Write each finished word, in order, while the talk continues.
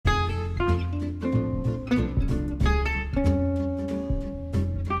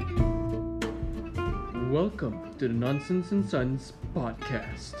Welcome to the Nonsense and Sons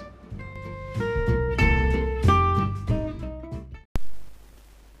podcast.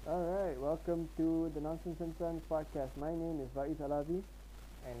 Alright, welcome to the Nonsense and Sons podcast. My name is Faiz Alavi.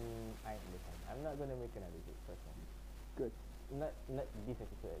 And I understand. I'm not gonna make another joke first one. Good. Not this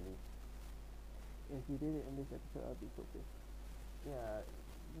episode at least. If you did it in this episode, I'll be so pissed. Yeah,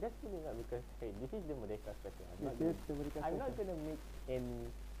 definitely not because hey, this is the Merdeka special. This is the Merdeka I'm not special. gonna make any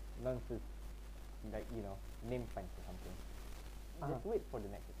nonsense like name punch or something. Just wait for the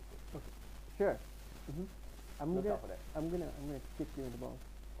next episode. Sure. Mm-hmm. Look out for that. I'm gonna kick you in the balls.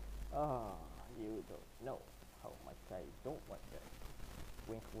 You don't know how much I don't want that.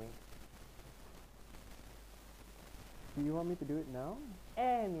 Wink, wink. Do you want me to do it now?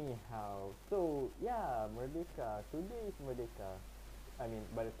 Anyhow, so yeah, Merdeka. Today is Merdeka. I mean,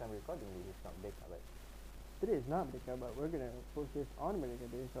 by the time recording this, it's not Merdeka, but Today is not Merdeka, but we're gonna post this on Merdeka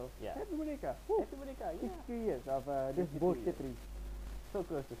Day, so yeah. happy Merdeka! Woo! Happy Merdeka, yeah. 63 years of this 63 bullshittery. So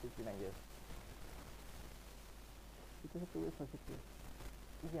close to 69 years. You just have to wait for 6 years.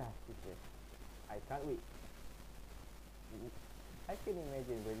 Yeah, 6 years. I can't wait. I can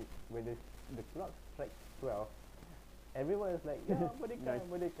imagine when the clock strikes 12, everyone is like, yeah, Merdeka, Nice.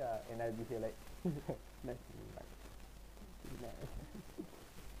 Merdeka. And I'll be here like, Nice.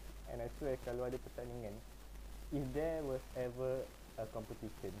 and I swear kalau ada pertandingan, if there was ever a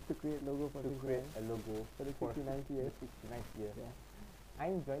competition To create logo for to 69. create a logo For the for 69th the year. 69th year, Yeah.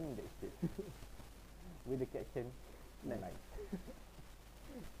 I'm joining that shit with the caption Nice. nice.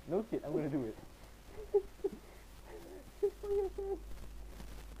 No shit, I'm gonna do it.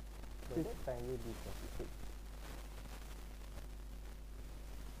 So that time will be 26.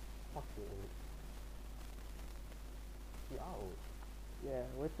 Fuck you, Eric. You are old. Yeah,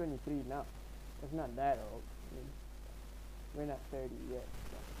 we're 23 now. It's not that old. I mean, we're not 30 yet.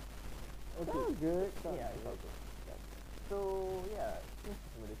 So. Okay. Sounds good. Sounds Yeah, it's all good. good. Yeah. So yeah, since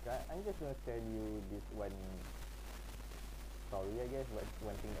it's Merdeka, I'm just gonna tell you this one story, I guess, but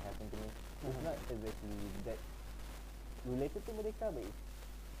one thing that happened to me. It's Uh-huh. not exactly that related to Merdeka, but it's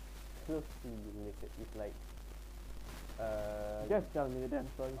closely related. It's like Just tell me the damn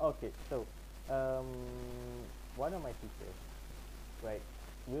story. okay, so one of my teachers, right,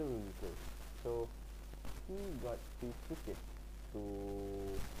 we're really close. So he got his ticket to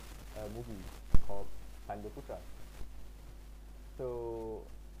a movie called Tanda Putra. So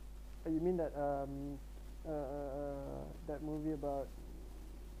You mean that that movie about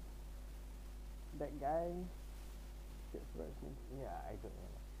that guy? Shit, forgot his name. yeah, I don't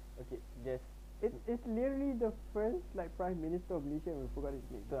know. Okay, just It's literally the first like Prime Minister of Malaysia and we forgot his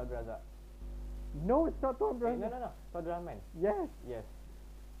name. Tun Abdul Razak. No, it's not Tuan No, Abdul no, no. Tun Abdul Rahman. Yes. Yes.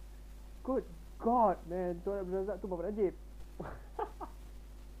 Good God, man. Tuan Abdul Razak tu Bapa Najib.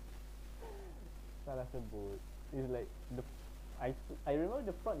 Salah sebut. It's like I remember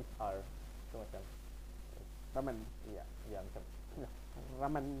the plot is R. So macam Raman. yeah macam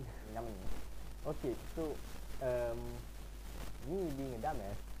Raman. nyaman. Okay, so me being a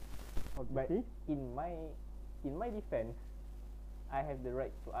dumbass, but Okay. in my defense, I have the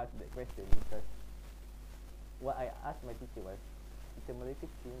right to ask that question because what I asked my teacher was, kita Malaysia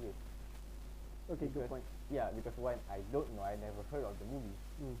English. Okay, good Because- point. Yeah, because one, I don't know, I never heard of the movie.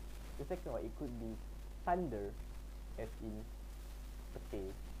 Mm. The second one, it could be thunder, as in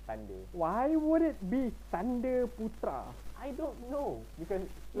pete, thunder. Why would it be Tanda Putra? I don't know because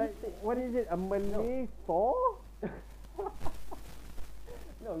Like, he said- what is it? A Malay for?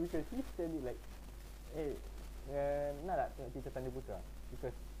 No, because he said it like, hey, nak tak tengok cerita Tanda Putra?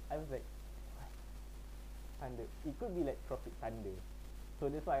 Because I was like, what? Thunder. It could be like Tropic Thunder.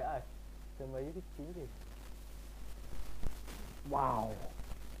 So that's why I asked, Semaya dia English. Wow.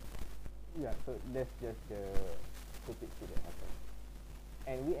 Yeah, so that's just the stupid shit that happened.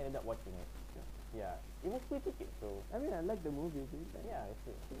 And we ended up watching it. Yeah, it was free ticket, so I mean, I like the movie, dude. Like, yeah, it's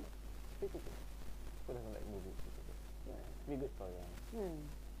free ticket. Who doesn't like movies? Free ticket. Yeah, it's a good story. Hmm.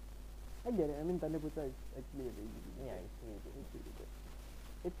 I get it. I mean, Tanda Putra is actually a very good movie. Yeah, it's really good. It's really good.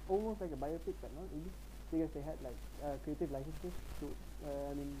 It's almost like a biopic, but not really, because they had like creative licenses to,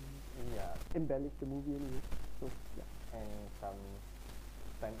 I mean, Yeah, embellish the movie anyway. So yeah. and some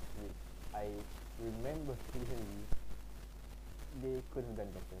times which I remember clearly, they could have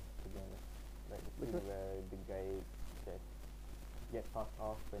done better, to be honest. Like the Which scene one? where the guy just get tossed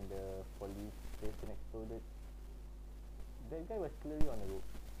off when the police station exploded. That guy was clearly on the rope.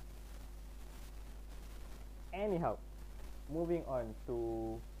 Anyhow, moving on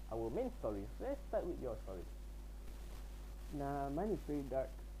to our main story. Let's start with your story. Nah, mine is very dark.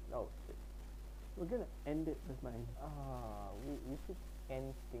 Oh shit. We're gonna end it with mine. We should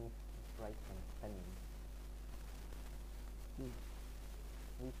end things bright and sunny. Hmm.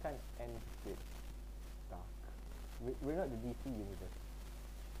 We can't end it dark. We're not the DC universe.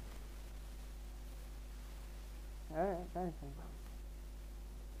 Alright, fine.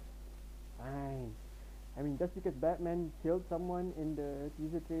 Fine. I mean, just because Batman killed someone in the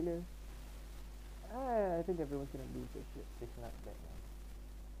teaser trailer, I think everyone's gonna lose their shit. It's not Batman.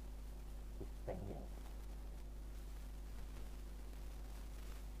 It's Penguin.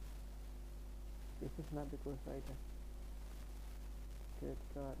 This is not the Ghost Rider. Good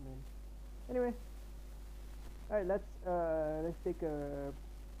God, man. Anyway, alright, let's take a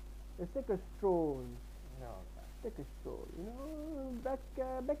stroll. No. Take a stroll. You know, back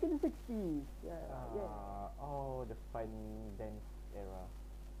in the 60s. Yeah. Oh, the fun dance era.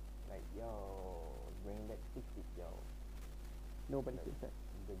 Like, yo, bring back 60s, yo. Nobody Like, says that.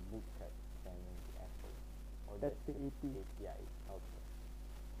 the boot cut and the apple. Or That's the 80s. Yeah, it's okay.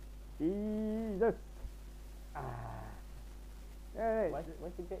 Jesus. Alright.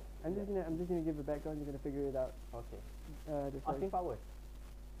 What's the great? I'm just gonna give a background. You're gonna figure it out. Okay. The story. Austin Powers.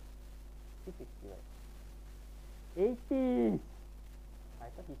 60s, right? 80s.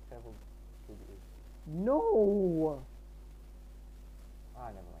 I thought he traveled to the 80s. No.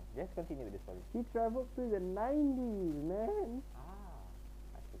 Never mind. Just continue with the story. He traveled to the 90s, man.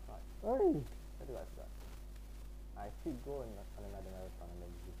 I forgot. Oi. I forgot. I should go on another marathon and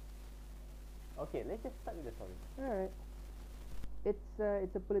then do. Okay, let's just start with the story. Alright. It's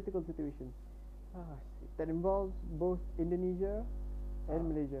a political situation Shit. that involves both Indonesia and Ah.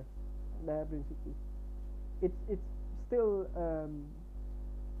 Malaysia. That happened in 60s. It's still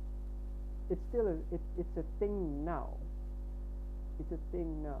it's a thing now. It's a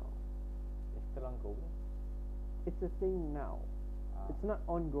thing now. It's still ongoing. It's a thing now. It's not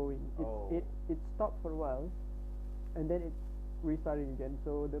ongoing. Oh. It stopped for a while, and then it's restarting again.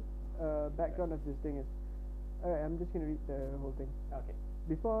 So the background of this thing is, alright, I'm just gonna read the whole thing. Okay.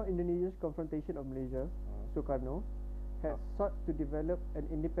 Before Indonesia's confrontation of Malaysia, Sukarno had sought to develop an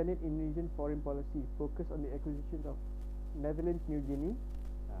independent Indonesian foreign policy focused on the acquisition of Netherlands, New Guinea,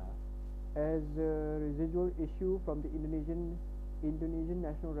 as a residual issue from the Indonesian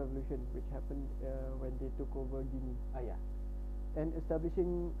National Revolution, which happened when they took over Guinea, Yeah. and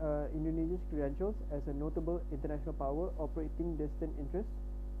establishing Indonesia's credentials as a notable international power operating distant interests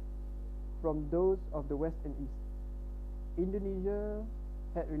from those of the West and East. Indonesia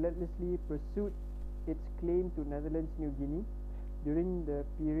had relentlessly pursued its claim to Netherlands, New Guinea during the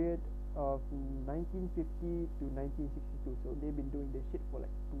period of 1950 to 1962. So they've been doing this shit for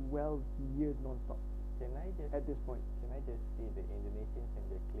like 12 years non-stop Can I just at this point. say the Indonesians and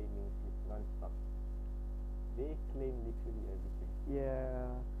their claiming is non-stop? They claim literally everything. Yeah,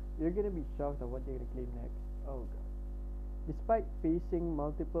 you're gonna be shocked at what they're gonna claim next. Oh god. Despite facing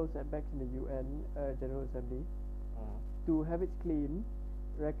multiple setbacks in the UN General Assembly, to have its claim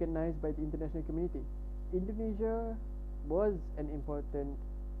recognized by the international community, Indonesia was an important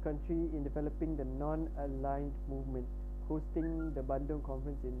country in developing the non-aligned movement, hosting the Bandung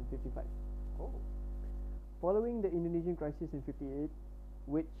Conference in 55. Oh. Following the Indonesian crisis in 58,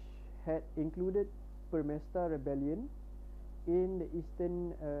 which had included Permesta rebellion in the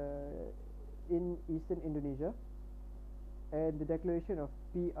eastern Indonesia, and the declaration of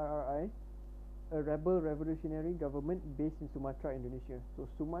PRRI, a rebel revolutionary government based in Sumatra, Indonesia. So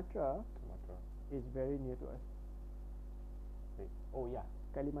Sumatra Sumatra. is very near to us. Wait. Oh yeah.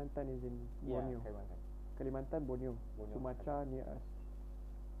 Kalimantan is in Yeah. Borneo. Kalimantan, Borneo. Borneo. Sumatra near us.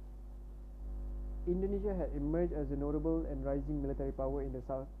 Indonesia had emerged as a notable and rising military power in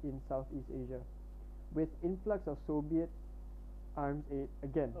Southeast Asia, with influx of Soviet arms aid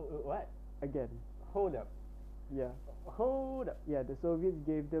again. What? Again. Hold up. Yeah. Hold up. Yeah, the Soviets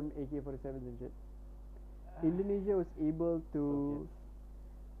gave them AK-47s and shit. Indonesia was able to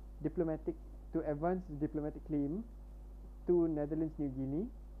advance the diplomatic claim to Netherlands, New Guinea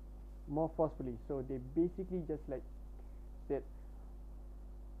more forcefully. So they basically just like said,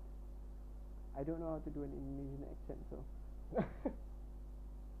 I don't know how to do an Indonesian accent, so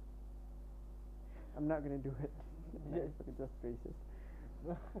I'm not gonna do it. It's just racist.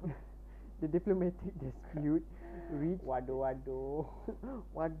 The diplomatic dispute reached Waduh.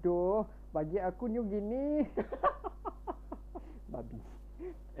 Waduh, bagi aku New Guinea. Babi.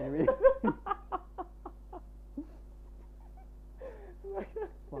 Anyway.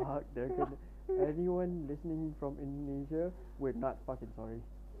 Fuck, they're gonna. Anyone listening from Indonesia, we're not fucking sorry.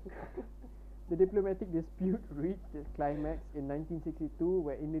 The diplomatic dispute reached its climax in 1962,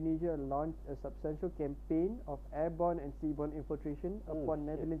 where Indonesia launched a substantial campaign of airborne and seaborne infiltration upon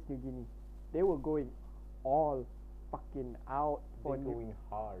Netherlands, New Guinea. They were going all fucking out for They're going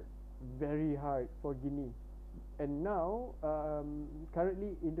hard. very hard for Guinea, And now,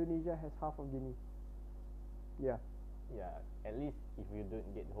 currently Indonesia has half of Guinea. Yeah, Yeah, at least if you don't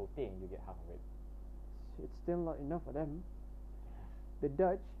get the whole thing, you get half of it. it's still not enough for them. The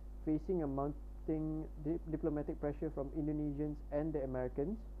Dutch, facing a mounting diplomatic pressure from Indonesians and the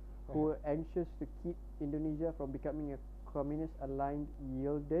Americans, who were anxious to keep Indonesia from becoming a communist-aligned,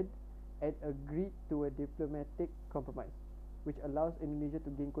 yielded and agreed to a diplomatic compromise, which allows Indonesia to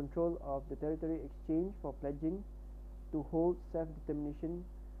gain control of the territory exchange for pledging to hold self-determination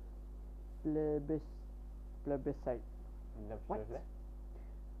plebiscite. What?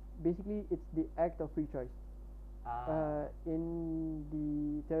 Basically, it's the act of free choice in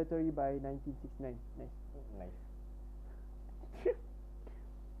the territory by 1969. Nice. Nice.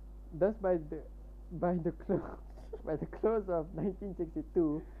 Thus, by the close of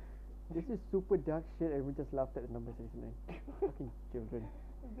 1962, this is super dark shit, and we just laughed at the number 69. Fucking children.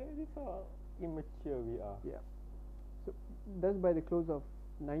 That is how immature we are. Yeah. So, thus, by the close of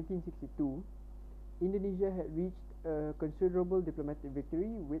 1962, Indonesia had reached a considerable diplomatic victory,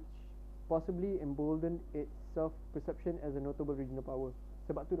 which possibly emboldened its self-perception as a notable regional power.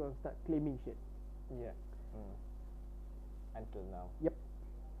 Sebab tu orang start claiming shit. Yeah. Until now. Yep.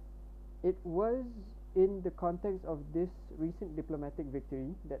 It was in the context of this recent diplomatic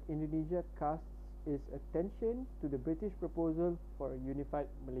victory that Indonesia casts its attention to the British proposal for a unified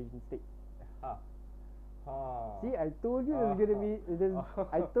Malaysian state. Ha. Ha. See, I told you there's gonna be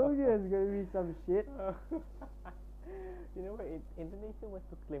I told you there's gonna be some shit. You know what? Indonesia wants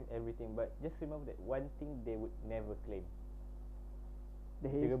to claim everything, but just remember that one thing they would never claim. The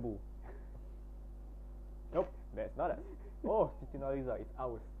haze. Tiga-Bu. Nope, that's not us. Oh, Siti Nurhaliza, it's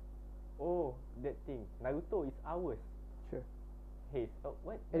ours. Oh, that thing, Naruto, is ours. Sure. Haze. Oh,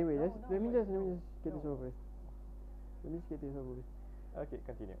 what? Anyway, No, let me just get this No. over with. Let me just get this over with. Okay,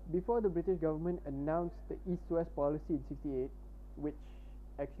 continue. Before the British government announced the East-West policy in '68, which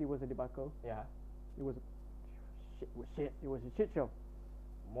actually was a debacle, Yeah, it was It was a shit show.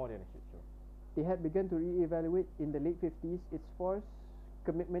 more than a shit show. They had begun to re-evaluate in the late 50s its force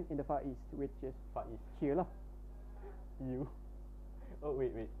commitment in the Far East, which is Far East. here lah. You. Oh,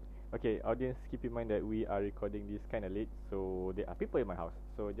 wait. Okay, audience, keep in mind that we are recording this kind of late, so there are people in my house.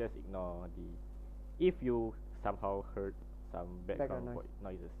 So just ignore if you somehow heard some background Background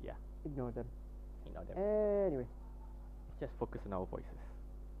noises, yeah, Ignore them. ignore them. Anyway, Just focus on our voices.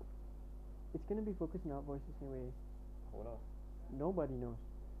 it's gonna be focused on our voices anyway. Oh no. Nobody knows.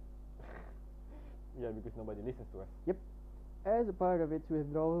 Yeah, because nobody listens to us. Yep. As a part of its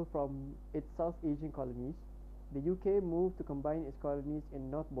withdrawal from its South Asian colonies, the UK moved to combine its colonies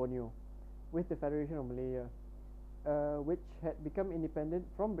in North Borneo with the Federation of Malaya, which had become independent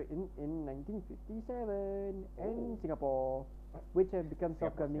from Britain in 1957, and Singapore, which had become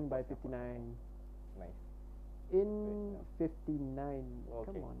self-governing by Singapore. 59. Nice. In Great 59,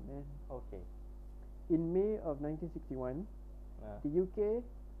 Okay. come on man. Okay. In May of 1961, the UK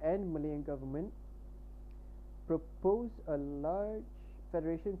and Malayan government proposed a large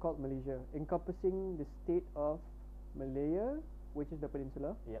federation called Malaysia, encompassing the state of Malaya, which is the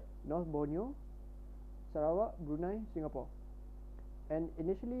peninsula, Yep. North Borneo, Sarawak, Brunei, Singapore. And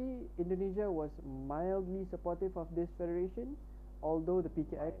initially, Indonesia was mildly supportive of this federation, although the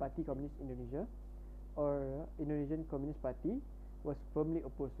PKI, Parti Komunis Indonesia, or Indonesian Communist Party, was firmly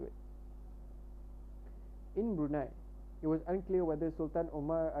opposed to it. In Brunei, it was unclear whether Sultan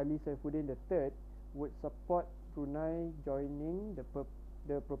Omar Ali Saifuddin III would support Brunei joining the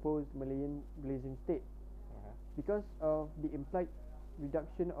proposed Malaysian state. Because of the implied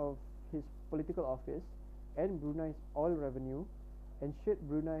reduction of his political office and Brunei's oil revenue, ensured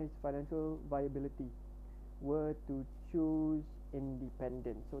Brunei's financial viability were to choose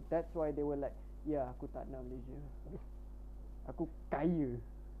independence. So that's why they were like, yeah, aku tak nak Malaysia. Aku kaya.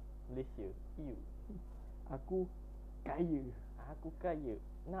 Malaysia. You. Aku kaya. Aku kaya.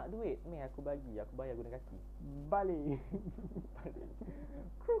 Nak duit? Meh, aku bagi. Aku bayar guna kaki. Balik.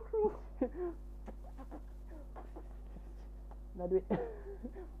 Kru kru. Nak duit.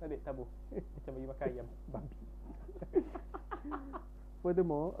 Nak duit tabur. Macam bagi makan ayam. Babi.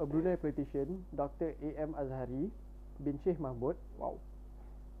 Furthermore, a Brunei politician, Dr. A.M. Azhari bin Sheikh Mahmud,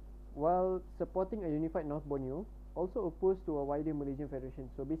 while supporting a unified North Borneo, also opposed to a wider Malaysian federation.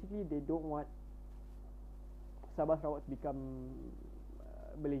 So basically, they don't want Sabah Sarawak to become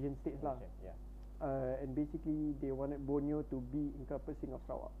Malaysian states lah. Yeah. And basically, they wanted Borneo to be encompassing of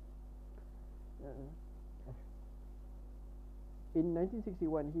Sarawak. In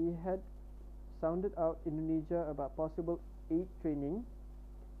 1961, he had sounded out Indonesia about possible aid training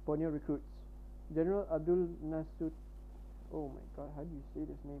Borneo recruits. General Abdul Nasut, oh my god, how do you say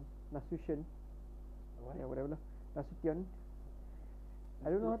this name? Nasution. What? Yeah, whatever lah. Nasution. I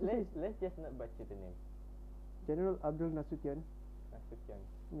don't know how to say. Let's just not butcher the name. General Abdul Nasution Nasution.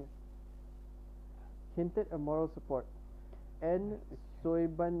 hinted a moral support, and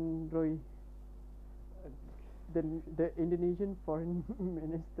Soeban Roy, the Indonesian foreign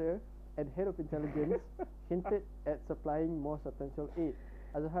minister and head of intelligence, hinted at supplying more substantial aid.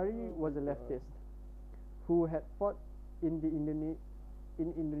 Azhari was a leftist who had fought in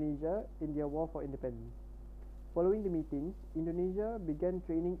Indonesia in their war for independence. Following the meetings, Indonesia began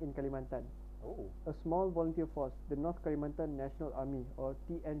training in Kalimantan, Oh. a small volunteer force, the North Kalimantan National Army or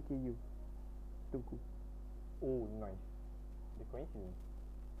TNKU. Tunku. Oh, nice. The coincidence.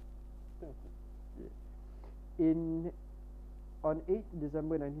 Tungku. On 8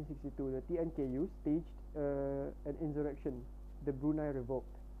 December 1962, the TNKU staged an insurrection, the Brunei Revolt.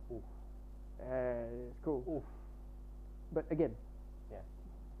 Oof. It's cool. Oof. But again, Yeah.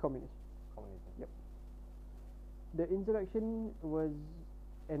 communist. Communism. Yep. The insurrection was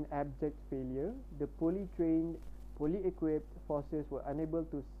an abject failure. The poorly trained, poorly equipped forces were unable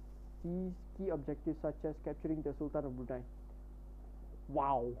to seize key objectives such as capturing the Sultan of Brunei.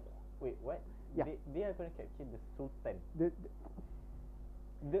 Wow. Wait, what? Yeah. They are going to capture the Sultan. The,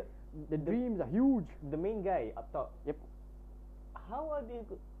 The the dreams are huge. the main guy up top. Yep. How are they?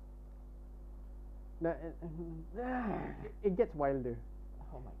 Now, it gets wilder.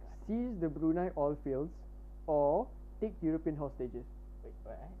 Oh my god. Seize the Brunei oil fields or take European hostages. Wait,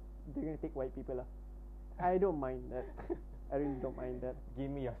 what? They're going to take white people. I don't mind that. I really don't mind that.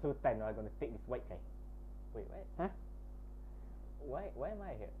 Give me your Sultan or I'm going to take this white guy. Wait, what? Huh? Why am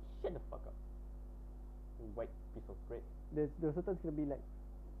I here? Shut the fuck up. You white piece of bread. The Sultan's going to be like,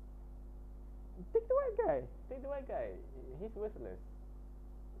 take the white guy. Take the white guy. He's worthless.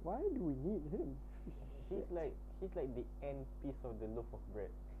 Why do we need him? He's like the end piece of the loaf of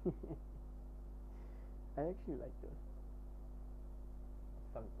bread. I actually like those.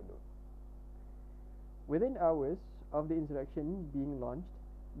 Some people don't. Within hours of the insurrection being launched,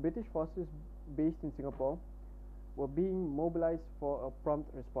 British forces based in Singapore were being mobilized for a prompt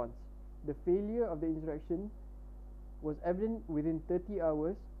response. The failure of the insurrection was evident within 30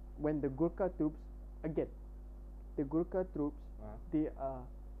 hours when the Gurkha troops, again, the Gurkha troops, they are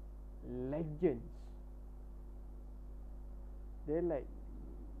legends. They're like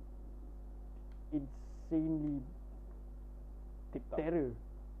insanely TikTok. terror.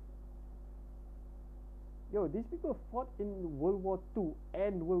 Yo, these people fought in World War II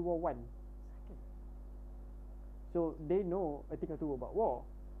and World War One, so they know a thing or two about war.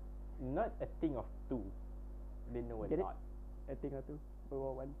 Not a thing of two. They know a Get it? lot. A thing or two, World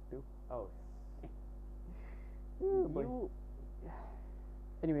War One, two. Oh. Oh, boy. You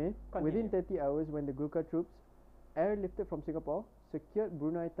Anyway, within Continue. 30 hours, when the Gurkha troops airlifted from Singapore, secured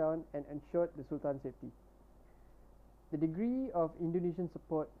Brunei town and ensured the Sultan's safety. The degree of Indonesian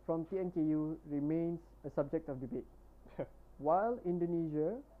support from TNKU remains a subject of debate. While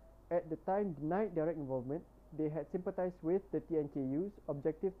Indonesia at the time denied direct involvement, they had sympathized with the TNKU's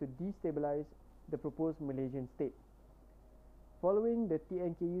objective to destabilize the proposed Malaysian state. Following the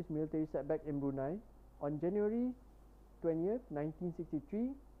TNKU's military setback in Brunei, on January 20th, 1963,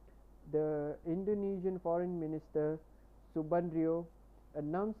 the Indonesian Foreign Minister Subandrio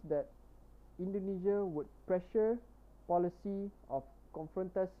announced that Indonesia would pressure policy of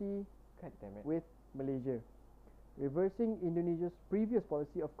confrontasi God damn it. with Malaysia, reversing Indonesia's previous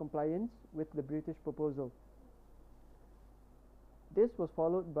policy of compliance with the British proposal. This was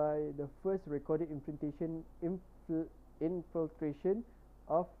followed by the first recorded infiltration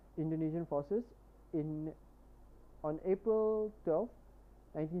of Indonesian forces on April 12,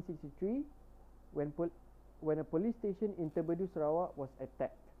 1963, when a police station in Tebedu, Sarawak was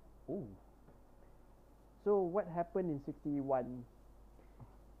attacked. Ooh. So what happened in 61?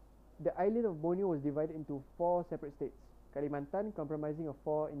 The island of Borneo was divided into 4 separate states. Kalimantan, comprising of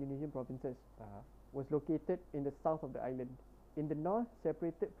 4 Indonesian provinces, was located in the south of the island. In the north,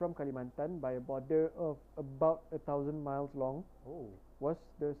 separated from Kalimantan by a border of about 1,000 miles long, Oh. was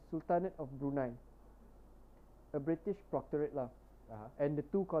the Sultanate of Brunei, a British protectorate lah, and the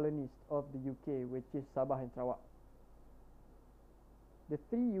 2 colonies of the UK, which is Sabah and Sarawak. The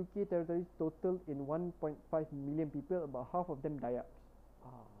 3 UK territories totaled in 1.5 million people, about half of them Dayaks.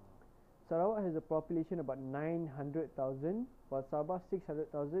 Sarawak has a population about 900,000, while Sabah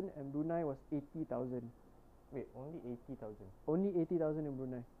 600,000 and Brunei was 80,000. Wait, only 80,000. Only 80,000 in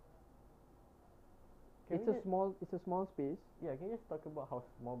Brunei. Can It's we a just- small space. Yeah, can you just talk about how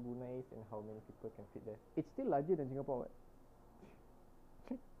small Brunei is and how many people can fit there? It's still larger than Singapore.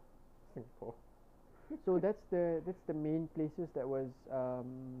 What? Singapore. So that's the main places that was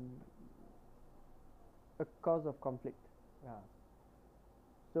a cause of conflict. Ah.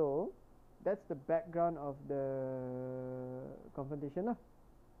 So that's the background of the confrontation lah.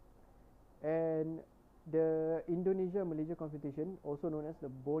 And the Indonesia-Malaysia confrontation, also known as the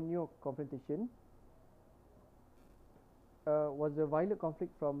Borneo confrontation, was a violent conflict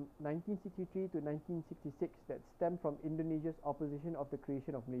from 1963 to 1966 that stemmed from Indonesia's opposition of the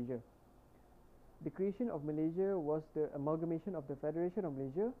creation of Malaysia. The creation of Malaysia was the amalgamation of the Federation of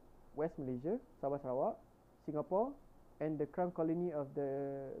Malaysia, West Malaysia, Sabah Sarawak, Singapore, and the Crown Colony of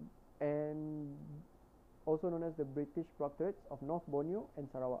the and also known as the British Protectorates of North Borneo and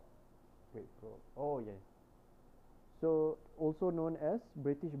Sarawak. Wait, bro. Oh yes. So also known as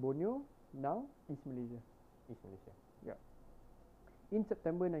British Borneo, now East Malaysia. East Malaysia. Yeah. In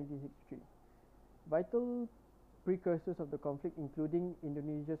September 1963, vital precursors of the conflict, including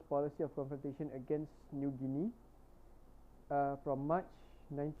Indonesia's policy of confrontation against New Guinea from March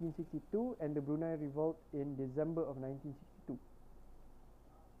 1962 and the Brunei Revolt in December of 1962.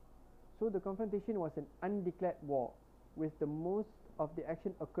 So the confrontation was an undeclared war, with the most of the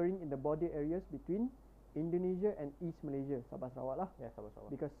action occurring in the border areas between Indonesia and East Malaysia, Sabah Sarawak lah, Yeah, Sabah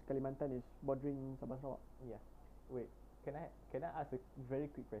Sarawak. because Kalimantan is bordering Sabah Sarawak. Yeah. Wait, can I ask a very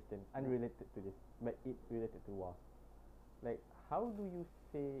quick question, unrelated to this, but it's related to war. Like, how do you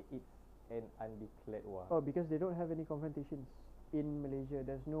say it's an undeclared war? Oh, because they don't have any confrontations in Malaysia.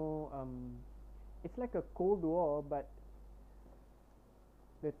 There's no it's like a Cold War, but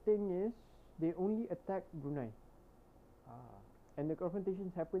the thing is they only attack Brunei, Ah. and the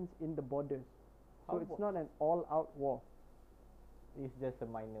confrontations happens in the borders. So How it's wa- not an all-out war. It's just a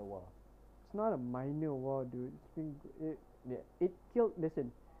minor war. It's not a minor war, dude. Yeah. It killed.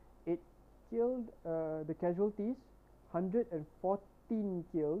 Listen, it killed the casualties. 114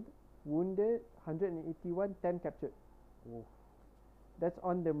 killed, wounded 181, 10 captured. Oof. That's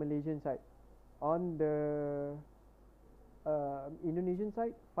on the Malaysian side. On the Indonesian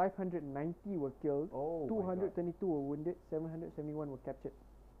side, 590 were killed, Oh my God. 222 were wounded, 771 were captured.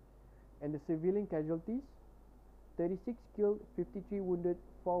 And the civilian casualties, 36 killed, 53 wounded,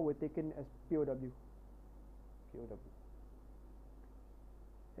 4 were taken as POW. POW.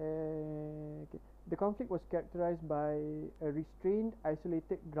 Okay. The conflict was characterized by a restrained,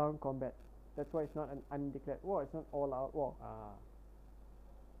 isolated ground combat. That's why it's not an undeclared war, it's not all-out war. Ah.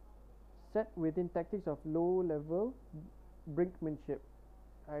 Set within tactics of low-level brinkmanship.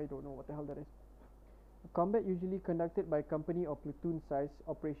 I don't know what the hell that is. Combat usually conducted by company or platoon-sized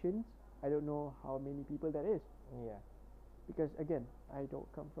operations. I don't know how many people that is, Yeah. because again, I don't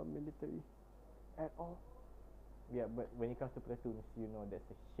come from military at all. Yeah, but when it comes to platoons, you know that's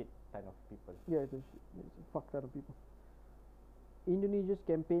a shit ton of people. Yeah, it's a fuck ton of people. Indonesia's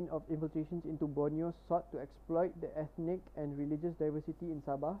campaign of infiltrations into Borneo sought to exploit the ethnic and religious diversity in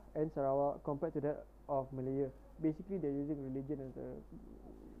Sabah and Sarawak compared to that of Malaya. Basically, they're using religion as a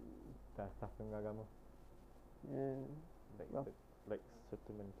Sah agama. uh, well. Like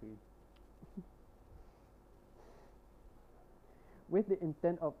settlement to with the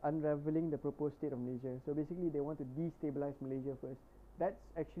intent of unraveling the proposed state of Malaysia. So basically, they want to destabilize Malaysia first. That's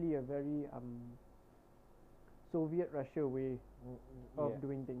actually a very Soviet Russia way of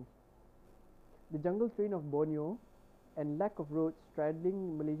doing things. The jungle terrain of Borneo and lack of roads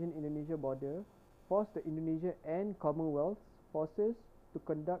straddling Malaysian-Indonesia border forced the Indonesia and Commonwealth forces to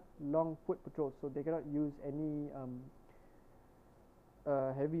conduct long foot patrols. So they cannot use any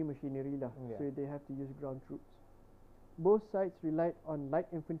heavy machinery lah. Yeah. So they have to use ground troops. Both sides relied on light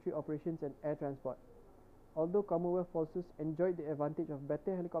infantry operations and air transport. Although Commonwealth forces enjoyed the advantage of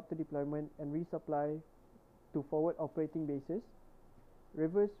better helicopter deployment and resupply to forward operating bases,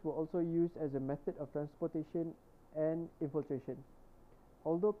 rivers were also used as a method of transportation and infiltration.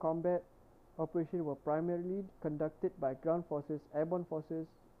 Although combat operations were primarily conducted by ground forces, airborne forces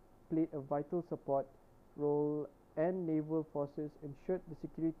played a vital support role, and naval forces ensured the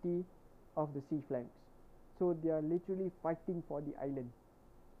security of the sea flanks. So they are literally fighting for the island.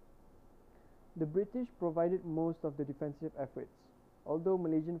 The British provided most of the defensive efforts, although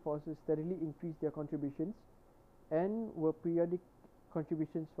Malaysian forces steadily increased their contributions, and were periodic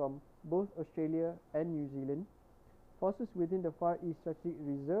contributions from both Australia and New Zealand. Forces within the Far East Strategic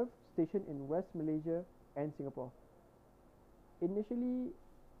Reserve stationed in West Malaysia and Singapore. Initially,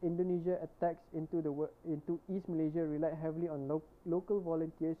 Indonesia attacks into East Malaysia relied heavily on local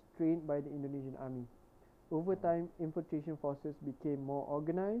volunteers trained by the Indonesian army. Over time, infiltration forces became more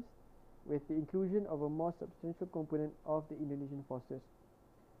organized, with the inclusion of a more substantial component of the Indonesian forces.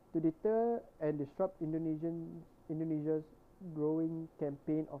 To deter and disrupt Indonesia's growing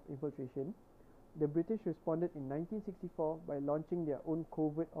campaign of infiltration, the British responded in 1964 by launching their own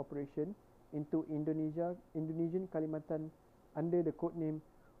covert operation into Indonesian Kalimantan under the codename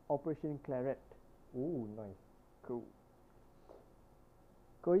Operation Claret. Ooh, nice. Cool.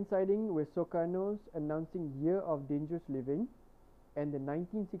 Coinciding with Sukarno's announcing Year of Dangerous Living and the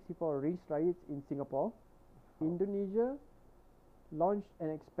 1964 race riots in Singapore, Indonesia launched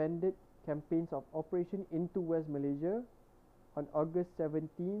and expanded campaigns of Operation into West Malaysia on August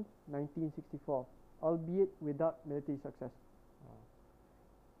 17, 1964, albeit without military success.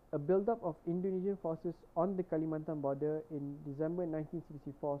 A build-up of Indonesian forces on the Kalimantan border in December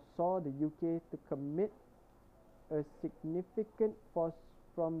 1964 saw the UK to commit a significant force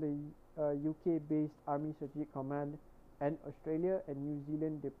from the UK-based Army Strategic Command, and Australia and New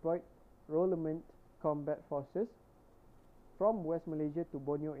Zealand deployed Rollement combat forces from West Malaysia to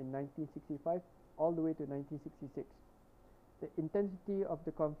Borneo in 1965 all the way to 1966. The intensity of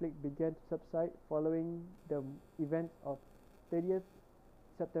the conflict began to subside following the events of 30th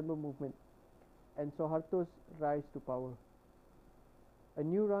September movement and Suharto's rise to power. A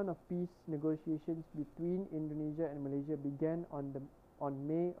new round of peace negotiations between Indonesia and Malaysia began on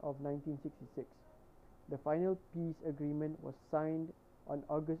May of 1966. The final peace agreement was signed on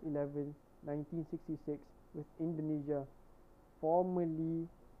August 11, 1966, with Indonesia formally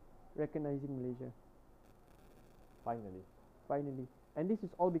recognizing Malaysia. Finally. And this is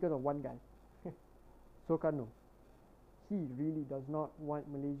all because of one guy, Sukarno. He really does not want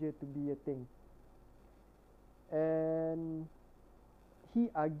Malaysia to be a thing. And he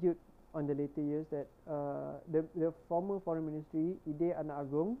argued on the later years that the former foreign ministry, Ide Anak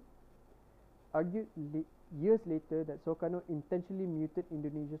Agong, argued years later that Sukarno intentionally muted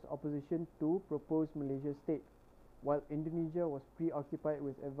Indonesia's opposition to proposed Malaysia state, while Indonesia was preoccupied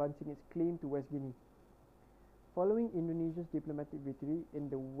with advancing its claim to West Guinea. Following Indonesia's diplomatic victory in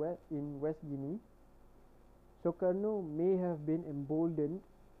West Guinea, Sukarno may have been emboldened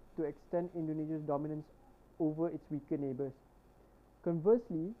to extend Indonesia's dominance over its weaker neighbours.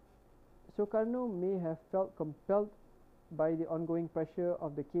 Conversely, Sukarno may have felt compelled by the ongoing pressure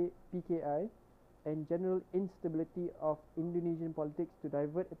of the PKI and general instability of Indonesian politics to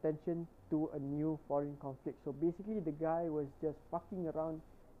divert attention to a new foreign conflict. So basically the guy was just fucking around,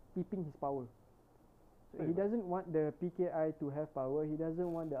 keeping his power. So he doesn't want the PKI to have power, he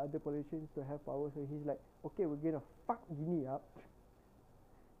doesn't want the other politicians to have power, so he's like, okay, we're gonna fuck Guinea up,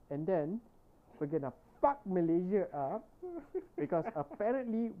 and then we're gonna fuck Malaysia up, because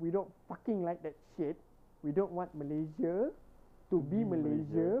apparently we don't fucking like that shit. We don't want Malaysia to be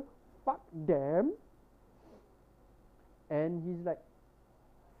Malaysia. Fuck them. And he's like,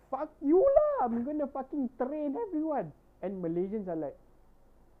 fuck you lah, I'm gonna fucking train everyone. And Malaysians are like,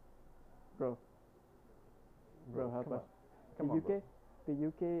 bro, help us. The UK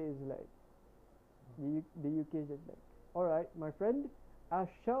is like, the UK is just like, alright my friend, I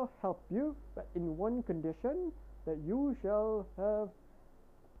shall help you, but in one condition, that you shall have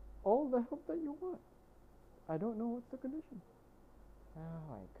all the help that you want. I don't know what's the condition. Oh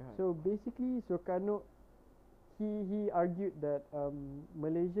my god. So basically Sukarno, he argued that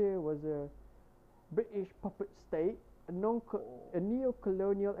Malaysia was a British puppet state, a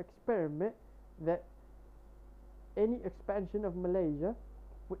neo-colonial experiment, that any expansion of Malaysia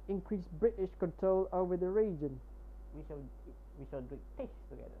would increase British control over the region. We shall drink taste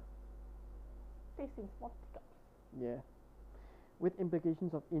together. Taste in small cups. Yeah. With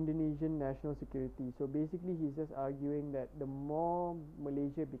implications of Indonesian national security. So basically he's just arguing that the more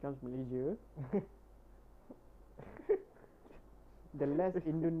Malaysia becomes Malaysia, the less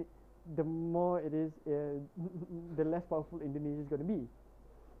the more it is, the less powerful Indonesia is going to be.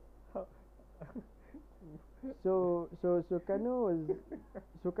 So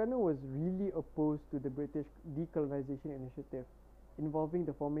Sukarno was really opposed to the British decolonization initiative, involving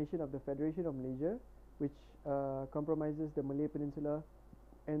the formation of the Federation of Malaysia, which compromises the Malay Peninsula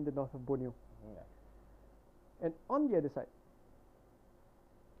and the north of Borneo. Yeah. And on the other side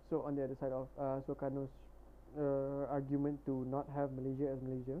of Sukarno's argument to not have Malaysia as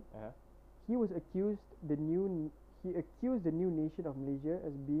Malaysia, he accused the new nation of Malaysia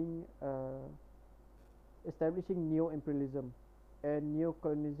as being establishing neo-imperialism and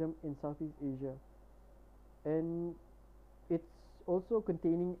neo-colonialism in Southeast Asia, and it's also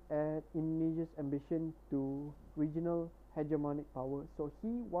containing Indonesia's ambition to regional hegemonic power. So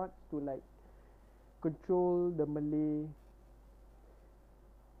he wants to like control the Malay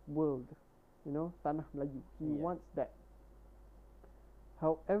world, Tanah Melayu. He wants that.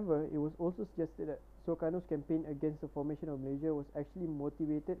 However, it was also suggested that Sukarno's campaign against the formation of Malaysia was actually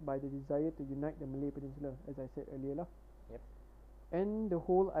motivated by the desire to unite the Malay Peninsula, as I said earlier lah. Yep. And the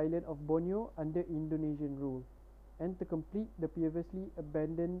whole island of Borneo under Indonesian rule, and to complete the previously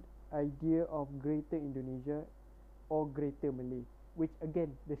abandoned idea of Greater Indonesia or Greater Malay, which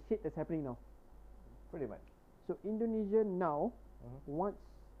again the shit that's happening now. Pretty much. So Indonesia now Mm-hmm. wants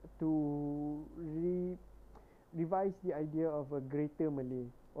to revise the idea of a Greater Malay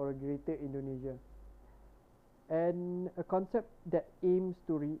or a Greater Indonesia, and a concept that aims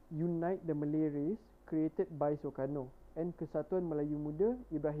to unite the Malay race created by Sukarno and Kesatuan Melayu Muda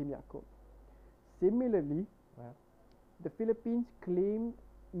Ibrahim Yaakob. Similarly, Uh-huh. the Philippines claimed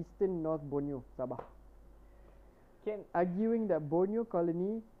eastern North Borneo, Sabah, Can arguing that Borneo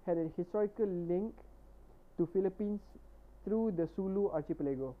colony had a historical link to Philippines through the Sulu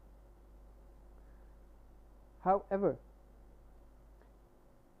archipelago. However,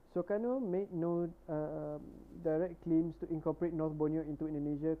 Sukarno made no direct claims to incorporate North Borneo into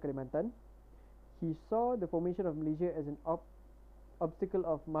Indonesia Kalimantan. He saw the formation of Malaysia as an obstacle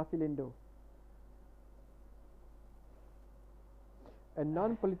of Mafilindo, a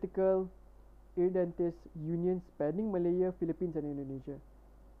non-political irredentist union spanning Malaya, Philippines and Indonesia.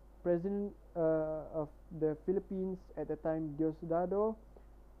 President of the Philippines at the time, Diosdado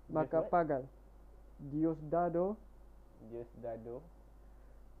Macapagal. Diosdado Diosdado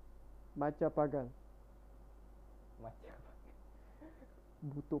Macapagal. macam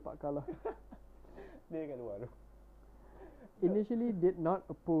Butuh Pak Kalah. dia kat luar tu. Initially did not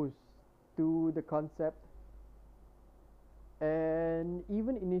oppose to the concept and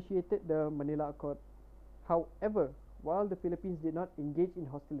even initiated the Manila Accord. However, while the Philippines did not engage in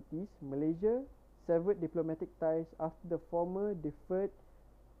hostilities, Malaysia severed diplomatic ties after the former deferred,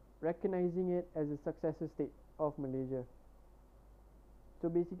 recognizing it as a successor state of Malaysia. So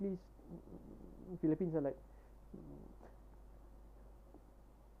basically, Philippines are like,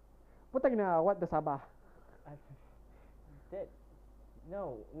 Putang na what the Sabah. That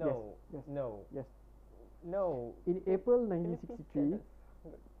no no yes, no Yes. no. In April Philippines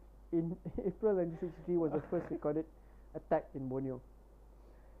 1963, in April 1963 was the first recorded attack in Borneo.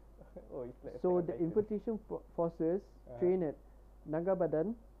 Oh, it's like So Attack the on Titan. infiltration forces Uh-huh. trained at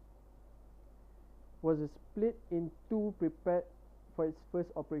Nagabadan was split in two prepared for its first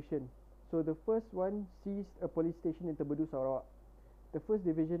operation. So the first one seized a police station in Tebedu, Sarawak. The first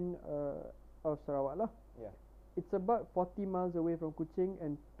division of Sarawak lah. Yeah. It's about 40 miles away from Kuching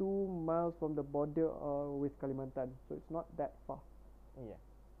and 2 miles from the border with Kalimantan. So it's not that far. Yeah.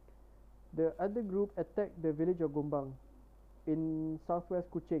 The other group attacked the village of Gombang in southwest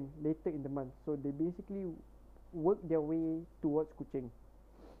Kuching later in the month. So they basically worked their way towards Kuching.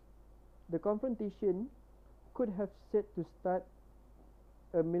 The confrontation could have set to start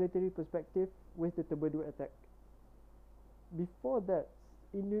a military perspective with the Tebedu attack. Before that,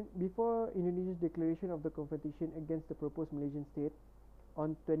 before Indonesia's declaration of the confrontation against the proposed Malaysian state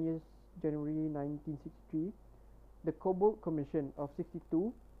on 20th January 1963, the Cobalt Commission of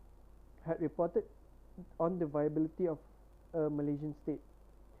 62 had reported on the viability of a Malaysian state,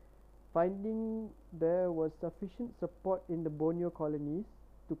 finding there was sufficient support in the Borneo colonies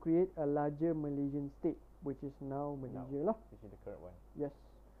to create a larger Malaysian state, which is now Malaysia lah. Which is the current one. Yes.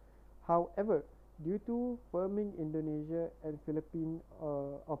 However, due to firming Indonesia and Philippine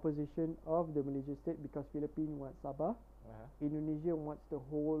opposition of the Malaysia state, because Philippines wants Sabah, Uh-huh. Indonesia wants the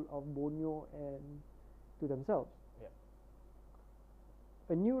whole of Borneo and to themselves. Yep.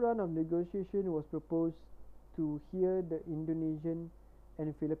 A new round of negotiation was proposed to hear the Indonesian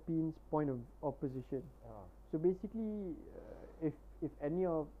and Philippines point of opposition. Oh. So basically, if any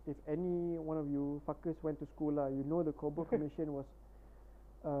one of you fuckers went to school lah, you know the Cobalt Commission was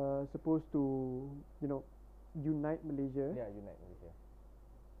supposed to unite Malaysia, Yeah, Unite Malaysia.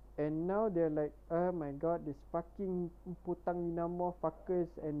 and now they're like, oh my god, this fucking putang inamo fuckers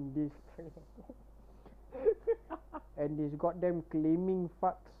and this and these goddamn claiming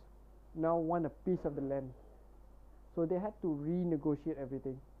fucks now want a piece of the land. So they had to renegotiate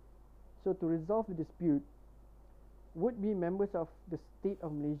everything. So to resolve the dispute, would-be members of the state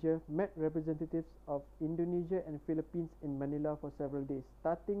of Malaysia met representatives of Indonesia and Philippines in Manila for several days,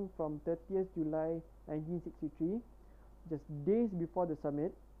 starting from 30th July 1963, just days before the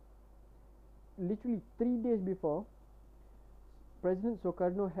summit. Literally 3 days before, President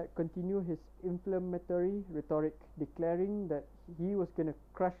Sukarno had continued his inflammatory rhetoric, declaring that he was going to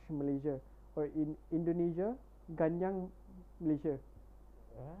crush Malaysia, or in Indonesia, Ganyang Malaysia.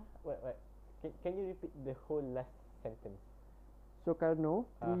 What? Can you repeat the whole last sentence? Sukarno,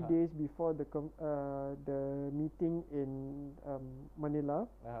 3 Uh-huh. days before the meeting in Manila,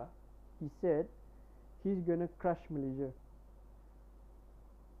 Uh-huh. he said he's gonna crush Malaysia.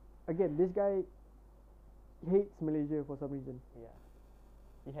 Again, this guy hates Malaysia for some reason. Yeah.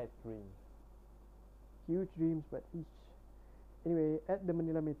 He has dreams. Huge dreams, but Anyway, at the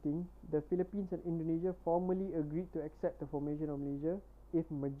Manila meeting, the Philippines and Indonesia formally agreed to accept the formation of Malaysia if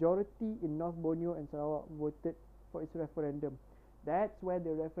majority in North Borneo and Sarawak voted for its referendum. That's where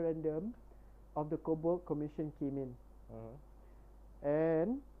the referendum of the Cobalt Commission came in.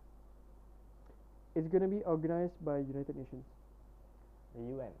 And it's going to be organized by United Nations. The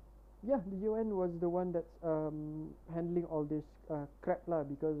UN. Yeah, the UN was the one that's handling all this crap lah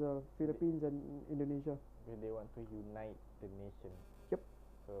because of Philippines and Indonesia. Because they want to unite the nation. Yep.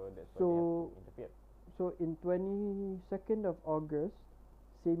 So that's why So they have to interfere. So in 22nd of August,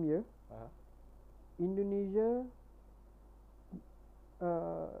 same year, Indonesia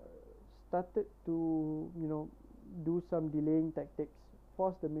started to, do some delaying tactics,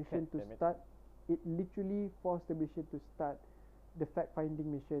 force the mission to Damn it. start. It literally forced the mission to start the fact-finding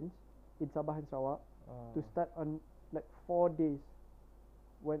missions in Sabah and Sarawak to start on like 4 days.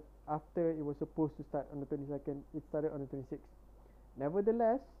 When after it was supposed to start on the 22nd, it started on the 26th.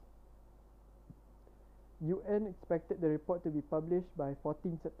 Nevertheless, UN expected the report to be published by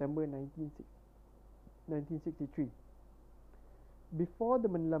 14 September 1963. Before the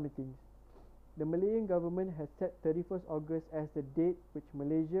Manila meetings, the Malayan government has set 31st August as the date which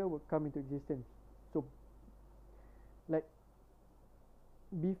Malaysia would come into existence. So, like,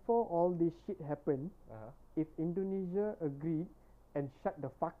 before all this shit happened, if Indonesia agreed and shut the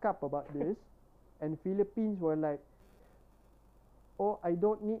fuck up about this, and Philippines were like, oh, I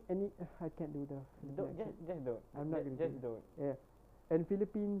don't need any, I can't do the Don't, just don't. I'm not gonna Just do don't. yeah, and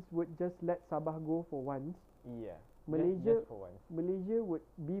Philippines would just let Sabah go for once. Yeah. Malaysia, Just for once. Malaysia would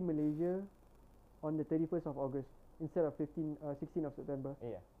be Malaysia on the 31st of August instead of 16th of September.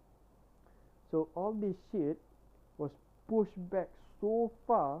 Yeah. So all this shit was pushed back so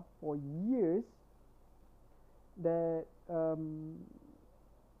far for years that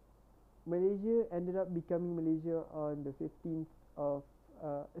Malaysia ended up becoming Malaysia on the 16th of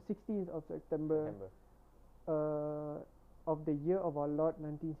September. Of the year of our Lord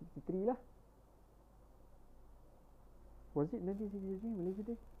 1963 lah. Was it 1963 Malaysia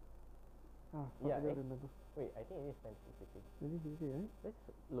Day? Fuck, Yeah, I don't remember. Wait, I think it is 1963. 1963, right? Let's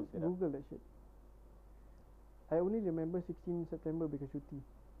look Just it up. Google that shit. I only remember 16 September because Shuti.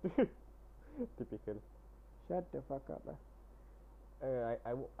 Typical. Shut the fuck up lah.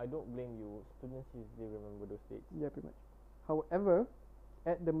 I don't blame you. Students usually remember those dates. Yeah, pretty much. However,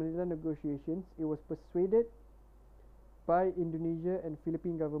 at the Manila negotiations, it was persuaded by Indonesia and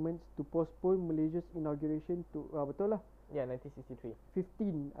Philippine governments to postpone Malaysia's inauguration to betul lah. Yeah, 1963.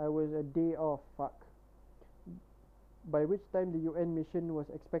 15. I was a day off. Fuck. By which time the UN mission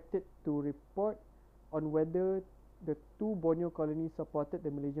was expected to report on whether the two Borneo colonies supported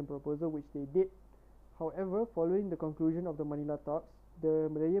the Malaysian proposal, which they did. However, following the conclusion of the Manila talks,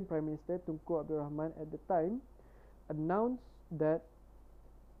 the Malayan Prime Minister Tunku Abdul Rahman at the time announced that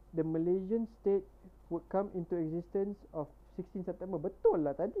the Malaysian state would come into existence of 16 September. Betul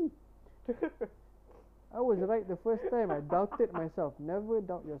lah tadi. I was right the first time. I doubted myself. Never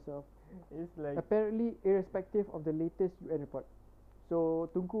doubt yourself. It's like Apparently, irrespective of the latest UN report. So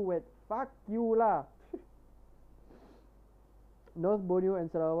Tunku went, fuck you lah. North Borneo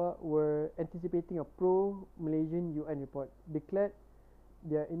and Sarawak were anticipating a pro-Malaysian UN report, declared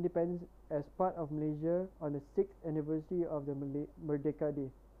their independence as part of Malaysia on the 6th anniversary of the Merdeka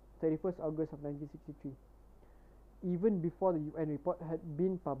Day, 31st August of 1963, even before the UN report had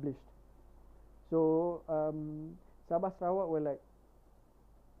been published. So Sabah Sarawak were like,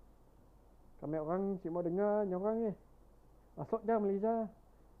 kami orang cik mau dengar ni orang ni, masuk dah Malaysia.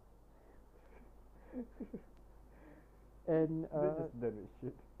 And they're just done with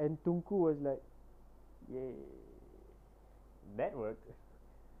shit. and Tunku was like, yay, That worked.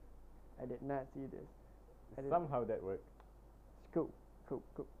 I did not see this. I did Somehow that worked. Cool.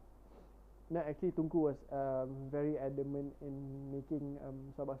 No, actually Tunku was very adamant in making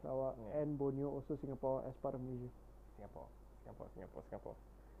Sabah Sarawak and Borneo also Singapore as part of Malaysia. Singapore.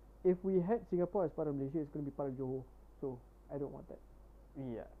 If we had Singapore as part of Malaysia, it's going to be part of Johor. So I don't want that.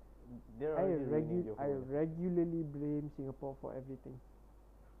 Yeah. They're I already ruining Johor. regularly blame Singapore for everything.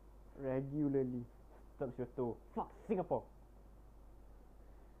 Regularly. Stop your toe. Fuck Singapore.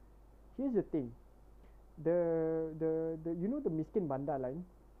 Here's the thing. The you know the Miskin Bandar line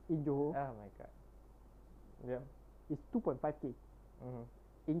in Johor Oh my god. Yeah. is 2.5k. Mm-hmm.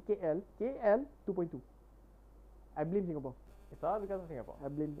 In KL 2.2. I blame Singapore. It's all because of Singapore. I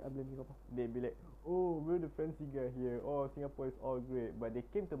blame Singapore. They be like, oh, we're the fancy guy here. Oh, Singapore is all great, but they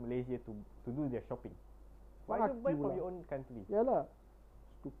came to Malaysia to do their shopping. Why Fuck don't buy you from lah. your own country? Yeah lah.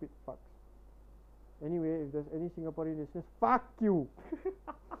 Stupid fucks. Anyway, if there's any Singaporean listeners, fuck you.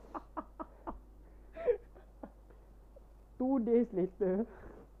 2 days later,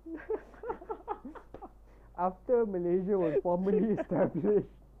 after Malaysia was formally established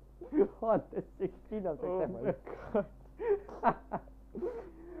on the 16th of Oh September, my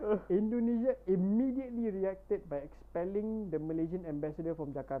Indonesia immediately reacted by expelling the Malaysian ambassador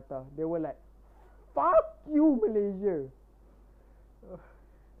from Jakarta. They were like, "Fuck you, Malaysia!"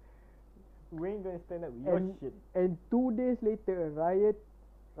 We ain't gonna stand up with your shit. And 2 days later,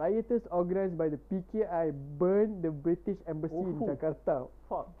 rioters organized by the PKI burned the British embassy in Oh. Jakarta.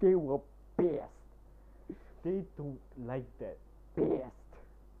 Fuck. They were pissed. They don't like that. Pissed.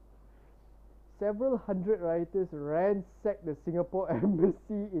 Several hundred rioters ransacked the Singapore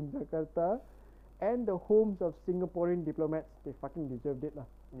embassy in Jakarta and the homes of Singaporean diplomats. They fucking deserved it lah.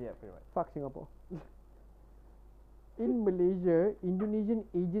 Yeah, pretty much. Fuck Singapore. In Malaysia, Indonesian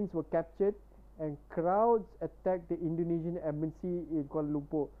agents were captured and crowds attacked the Indonesian embassy in Kuala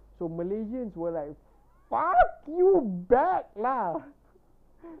Lumpur. So Malaysians were like, "Fuck you back lah!"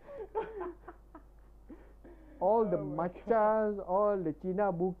 All the Oh my Machas, all the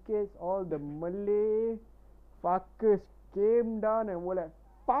Cina Bukits, all the Malay fuckers came down and were like,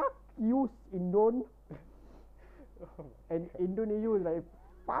 "Fuck you, Indon." Oh And Indonesia was like,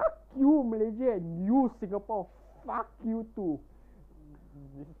 "Fuck you, Malaysia, and you, Singapore, fuck you too."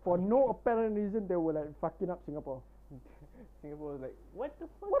 For no apparent reason, they were like fucking up Singapore. Singapore was like, what the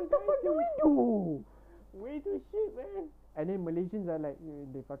fuck? What you the guys fuck do we do? Way too shit, man. And then Malaysians are like,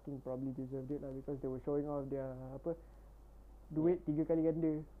 they fucking probably deserved it lah because they were showing off their apa duit 3 kali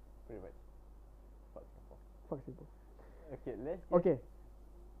ganda. Pretty much. Fuck Singapore. Fuck Singapore. Okay, let's get Okay.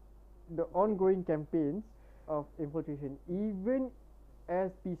 The ongoing campaigns of infiltration, even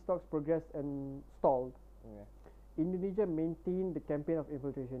as peace talks progressed and stalled, Yeah. Indonesia maintained the campaign of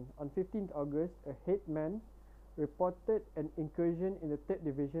infiltration. On 15th August, a headman reported an incursion in the 3rd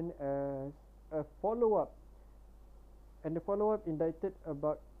Division as a follow-up, and the follow-up indicted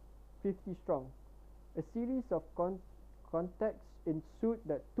about 50 strong. A series of contacts ensued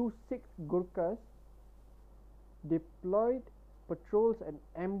that 2 Sikh Gurkhas deployed patrols and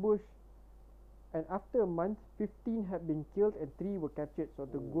ambushed, and after a month, 15 had been killed and 3 were captured. So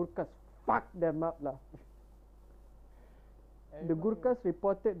the Oh. Gurkhas fucked them up lah. The Everybody- Gurkhas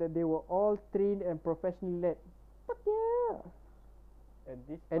reported that they were all trained and professionally led. Fuck yeah! At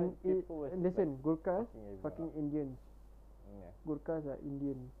this And point, people was listen, like, Gurkhas, fucking everyone fucking up. Indians. Yeah. Gurkhas are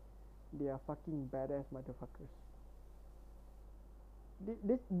Indian. They are fucking badass motherfuckers.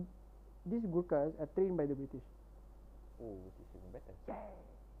 These Gurkhas are trained by the British, Oh, which is even better.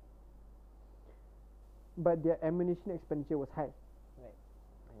 but their ammunition expenditure was high. Right.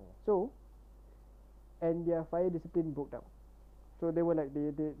 Mm. So, and their fire discipline broke down. So they were like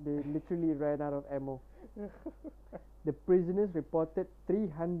they literally ran out of ammo. The prisoners reported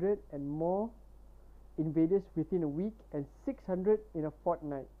 300 and more invaders within a week and 600 in a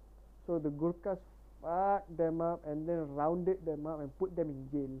fortnight. So the Gurkhas fucked them up and then rounded them up and put them in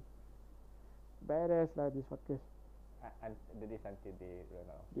jail. Badass lah these fuckers. The days until they run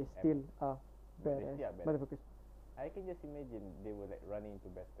out. They of still ammo. are But they badass still are badass. motherfuckers. I can just imagine they were like running into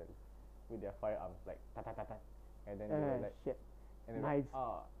battle with their firearms like ta ta ta ta, and then they were like, Shit. and they were Knives. like,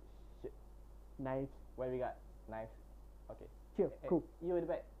 oh shit, Knives. what we got? Knives. Okay. Chill. Cool. You in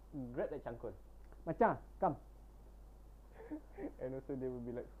the back. Grab that changkul. Macam, come. And also they would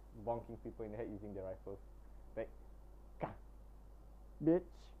be like bonking people in the head using their rifles. Like, ka. Bitch.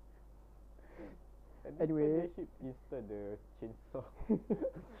 At this Anyway. point, they should install the chainsaw.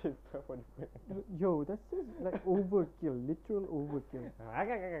 Chainsaw for the point. Yo, that's just like overkill. Literal overkill.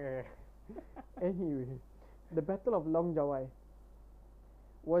 Anyway, the Battle of Long Jawai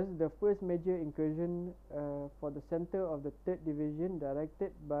was the first major incursion for the center of the 3rd Division, directed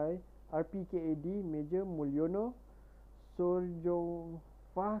by RPKAD Major Mulyono Sorjo.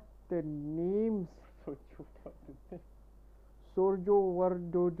 Fuck the names. So you fuck the thing. Sorjo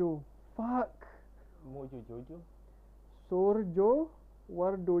Wardojo. Fuck. Mojo Jojo. Sorjo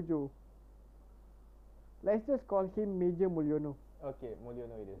Wardojo. Let's just call him Major Mulyono. Okay,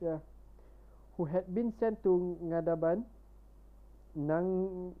 Mulyono it is. Yeah. Who had been sent to Ngadaban,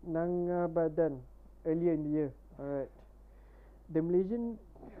 Nangabadan earlier in the year. Alright. The Malaysian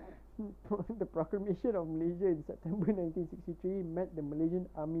the proclamation of Malaysia in September 1963 meant the Malaysian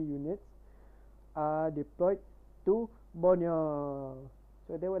army units are deployed to Borneo.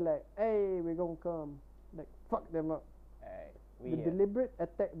 So they were like, hey, we're gonna come. Like, fuck them up. We The deliberate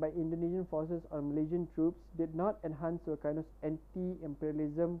attack by Indonesian forces on Malaysian troops did not enhance Sukarno's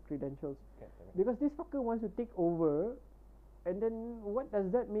anti-imperialism credentials. Because this fucker wants to take over, and then what does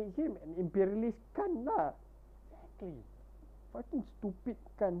that make him? An imperialist cunt lah. Exactly. Fucking stupid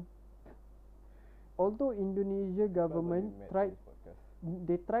cunt. although Indonesia government tried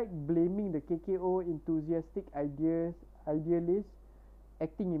blaming the KKO enthusiastic idealists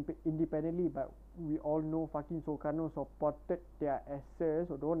acting independently, but we all know fucking Sukarno supported their asses,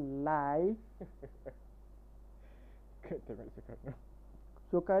 so don't lie. God damn it, Sukarno.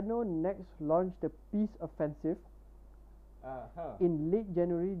 Sukarno next launched the peace offensive in late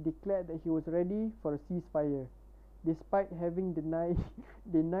January, declared that he was ready for a ceasefire, despite having denied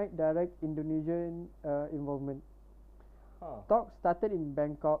direct Indonesian involvement. Talks started in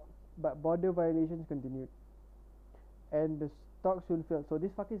Bangkok, but border violations continued, and the talks soon failed. So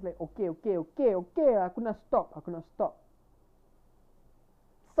this fucker is like, okay, aku nak stop.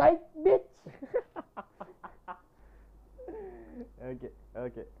 Psych, bitch.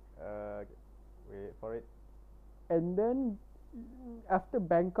 Okay. Wait for it. And then after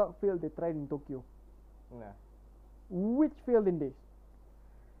Bangkok failed, they tried in Tokyo, Nah. which failed in days.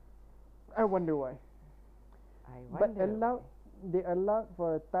 I wonder why. But they allowed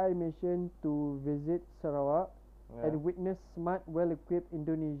for a Thai mission to visit Sarawak and witness smart, well-equipped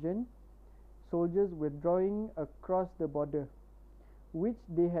Indonesian soldiers withdrawing across the border, which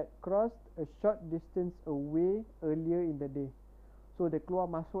they had crossed a short distance away earlier in the day. So they keluar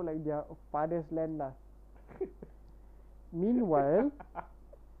masuk like their father's land lah. Meanwhile,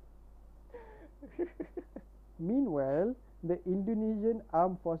 the Indonesian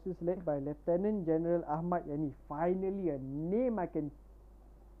armed forces led by Lieutenant General Ahmad Yani, finally a name I can...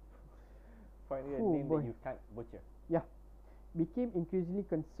 Finally a name that you can't butcher. Yeah, became increasingly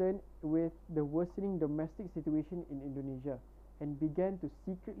concerned with the worsening domestic situation in Indonesia and began to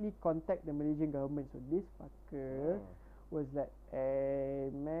secretly contact the Malaysian government. So this fucker was like,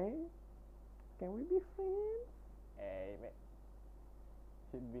 hey man, can we be friends? Hey man.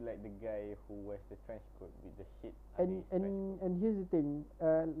 Should be like the guy who wears the trench coat with the shit. And here's the thing,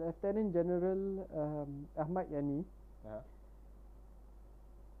 Lieutenant General Ahmad Yani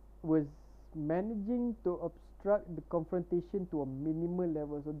was managing to obstruct the confrontation to a minimal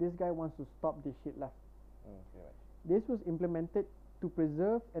level. So this guy wants to stop this shit lah. This was implemented to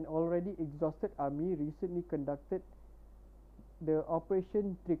preserve an already exhausted army. Recently conducted the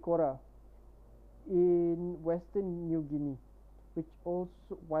Operation Trikora in Western New Guinea,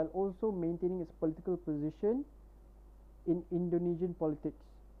 while also maintaining its political position in Indonesian politics,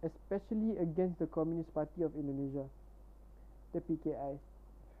 especially against the Communist Party of Indonesia, the PKI,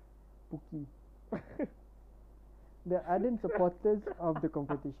 PUKI, the ardent supporters of the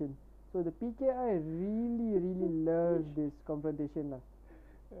confrontation. So the PKI really loves this confrontation lah.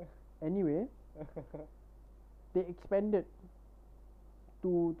 Anyway, they expanded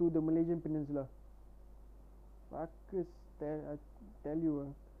to the Malaysian Peninsula. Fuckers, I tell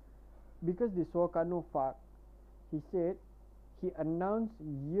you, because the Sukarno fuck, he said he announced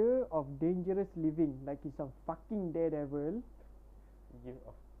Year of Dangerous Living like he's some fucking daredevil. Year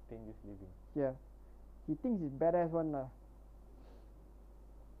of Dangerous Living. Yeah, he thinks he's badass one lah.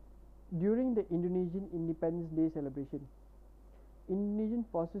 During the Indonesian Independence Day celebration, Indonesian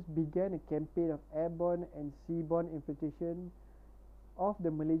forces began a campaign of airborne and seaborne infiltration of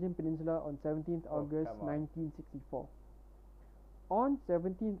the Malaysian Peninsula on 17th August 1964. On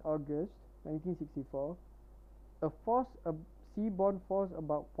 17th August 1964, a seaborne force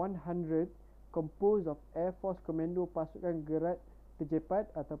about 100 composed of Air Force Commando Pasukan Gerak Tercepat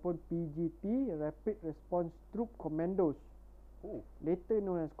ataupun PGT, Rapid Response Troop Commandos, later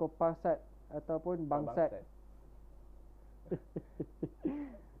known as Kopasat ataupun Bangsat.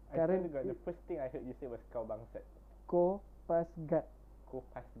 The first thing I heard you say was Kau Bangsat. Kopasgat.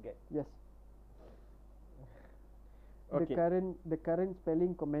 Yes. Okay. The current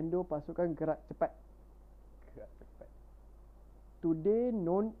spelling Komando Pasukan Gerak Cepat. Today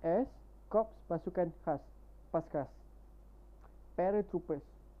known as Korps Pasukan Khas, Paskas. Paratroopers.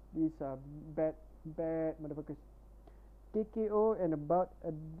 These are bad motherfuckers. KKO and about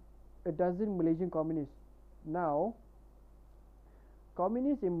a dozen Malaysian communists. Now,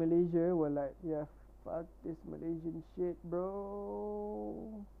 communists in Malaysia were like, yeah, fuck this Malaysian shit, bro.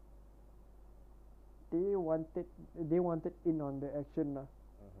 They wanted in on the action lah.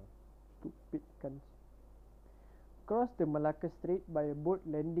 Stupid cunts. Crossed the Malacca Strait by a boat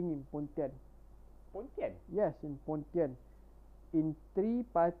landing in Pontian. Pontian? Yes, in Pontian. In 3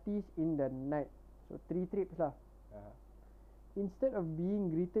 parties in the night. So 3 trips lah. Instead of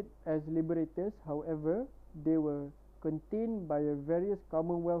being greeted as liberators, however, they were contained by various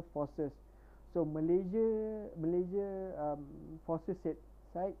Commonwealth forces. So Malaysia forces said,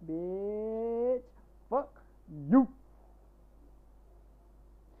 "Psych, bitch, fuck you."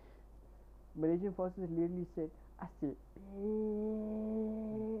 Malaysian forces literally said, "I said,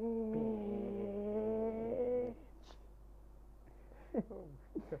 bitch."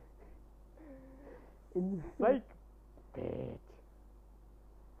 Psych. Bitch.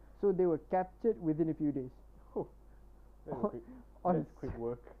 So they were captured within a few days. Oh, that's On- quick. on That's quick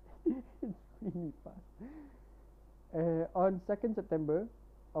work. It's really fast. On 2nd September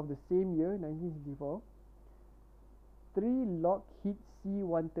of the same year, 1964, three Lockheed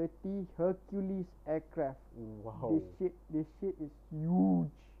C-130 Hercules aircraft. Wow. This shit is huge.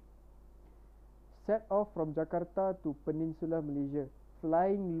 Set off from Jakarta to Peninsula Malaysia,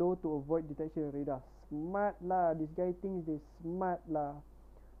 flying low to avoid detection radar. Smart lah, this guy thinks they smart lah.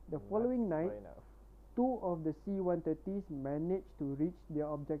 The following That's night, fair enough. two of the C-130s managed to reach their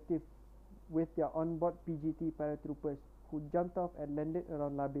objective with their onboard PGT paratroopers, who jumped off and landed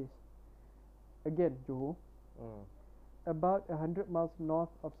around Labes. Again, Johor, Mm. about 100 miles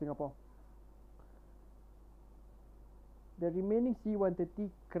north of Singapore. The remaining C-130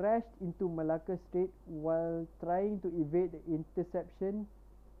 crashed into Malacca Strait while trying to evade the interception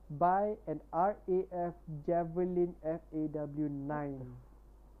by an RAF Javelin FAW-9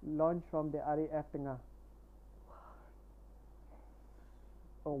 launched from the RAF Tengah.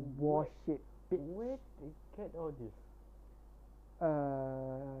 A warship. Bitch. Where they get all this?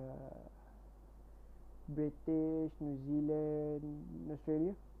 British, New Zealand,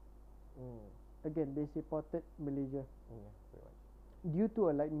 Australia. Mm. Again, they supported Malaysia. Yeah, pretty much. Due to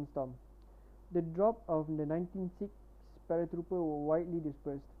a lightning storm, the drop of the 1906 paratrooper were widely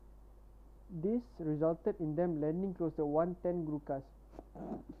dispersed. This resulted in them landing close to 110 Gurkhas.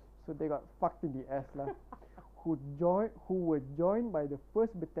 So they got fucked in the ass lah. Who were joined by the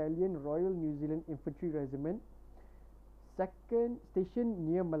 1st Battalion Royal New Zealand Infantry Regiment, second station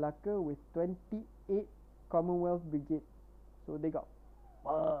near Malacca with 28 Commonwealth Brigade. So they got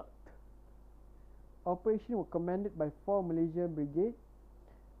fucked. Operation were commanded by 4 Malaysia Brigade,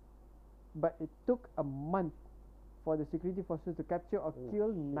 but it took a month for the security forces to capture or Oh, kill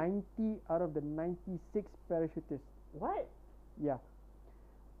shit. 90 out of the 96 parachutists. What? Yeah.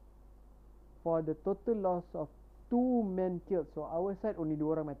 For the total loss of 2 men killed. So our side only 2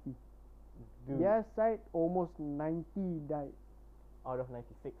 orang mati. Dude, Their side almost 90 died. out of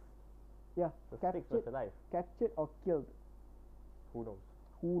 96. Yeah. So 6 was alive. Captured or killed. Who knows?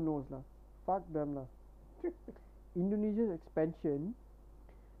 Who knows lah. Fuck them lah. Indonesia's expansion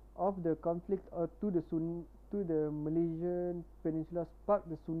of the conflict to the Malaysian peninsula sparked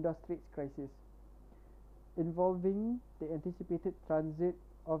the Sunda Straits crisis, involving the anticipated transit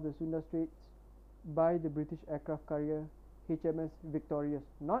of the Sunda Straits by the British aircraft carrier HMS Victorious,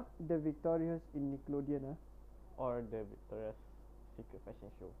 not the Victorious in Nickelodeon, Or the Victoria's Secret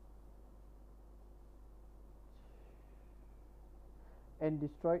Fashion Show. and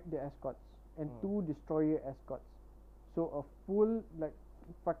destroyed the escorts and Hmm. 2 destroyer escorts. So a full like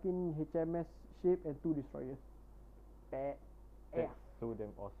fucking HMS ship and 2 destroyers. That's so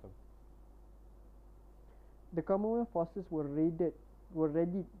damn awesome. The Commonwealth forces were readied,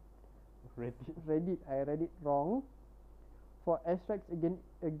 Ready? I read it wrong, for airstrikes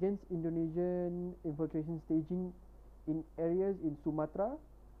against Indonesian infiltration staging in areas in Sumatra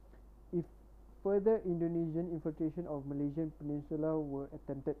if further Indonesian infiltration of Malaysian peninsula were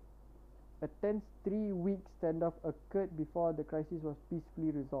attempted. A tense 3-week standoff occurred before the crisis was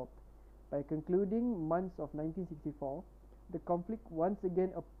peacefully resolved. By concluding months of 1964, the conflict once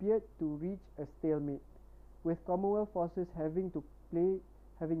again appeared to reach a stalemate, with Commonwealth forces having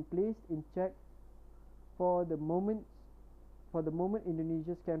placed in check for the moment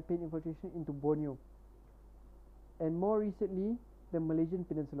Indonesia's campaign infiltration into Borneo, and more recently the Malaysian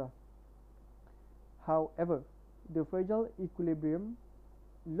peninsula. However, the fragile equilibrium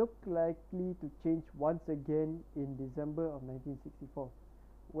looked likely to change once again in December of 1964,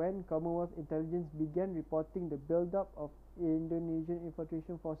 when Commonwealth intelligence began reporting the build-up of Indonesian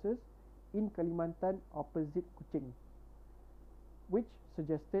infiltration forces in Kalimantan opposite Kuching, which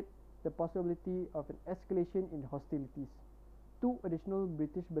suggested the possibility of an escalation in hostilities. 2 additional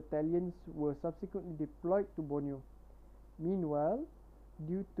British battalions were subsequently deployed to Borneo. Meanwhile,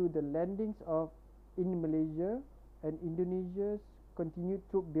 due to the landings in Malaysia and Indonesia's continued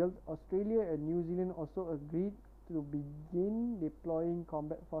troop build, Australia and New Zealand also agreed to begin deploying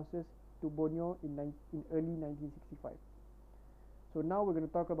combat forces to Borneo in early 1965. So now we're going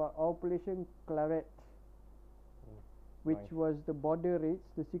to talk about Operation Claret, which Nice. was the border raids,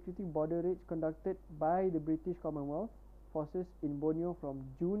 the secretive border raids conducted by the British Commonwealth forces in Borneo from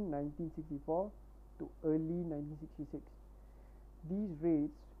June 1964 to early 1966. These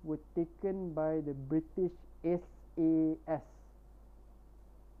raids were taken by the British SAS,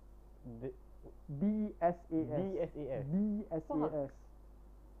 The BSAS, BSAS. BSAS,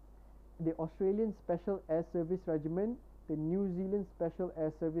 the Australian Special Air Service Regiment, the New Zealand Special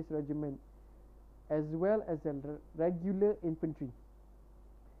Air Service Regiment, as well as the regular infantry.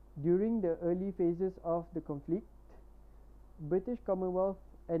 During the early phases of the conflict, British Commonwealth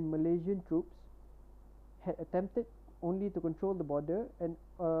and Malaysian troops had attempted only to control the border and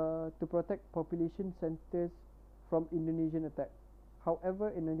to protect population centres from Indonesian attack. However,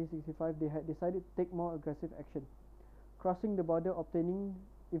 in 1965, they had decided to take more aggressive action, crossing the border, obtaining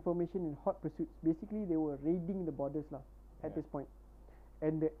information in hot pursuits. Basically, they were raiding the borders lah at this point.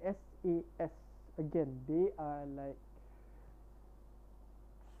 And the SAS, again, they are like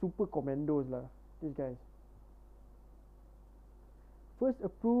super commandos lah, these guys. First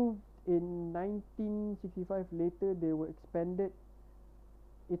approved in 1965, later they were expanded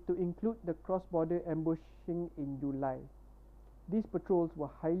it to include the cross-border ambushing in July. These patrols were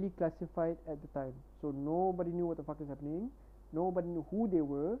highly classified at the time, so nobody knew what the fuck is happening. Nobody knew who they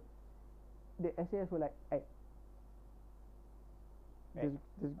were. The SAS were like, hey,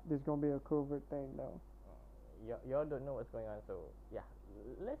 there's gonna be a covert thing now. Y'all don't know what's going on, so yeah,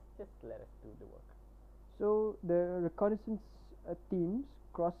 let's just let us do the work. So the reconnaissance teams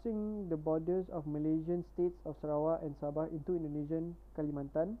crossing the borders of Malaysian states of Sarawak and Sabah into Indonesian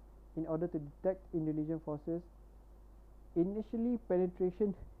Kalimantan in order to detect Indonesian forces. Initially,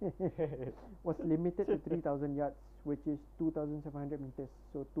 penetration was limited to 3,000 yards, which is 2,700 meters,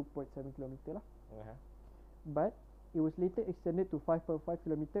 so 2.7 kilometer lah. But it was later extended to 5.5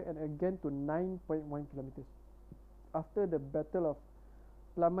 kilometer and again to 9.1 kilometers after the Battle of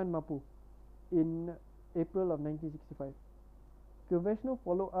Pelaman Mapu in April of 1965. Conventional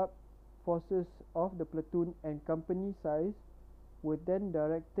follow-up forces of the platoon and company size were then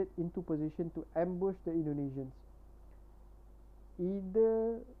directed into position to ambush the Indonesians,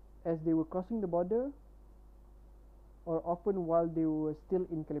 either as they were crossing the border or often while they were still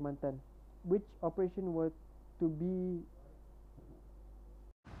in Kalimantan, which operation were to be...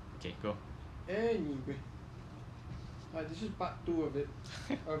 Okay, go. Anyway, this is part 2 of it,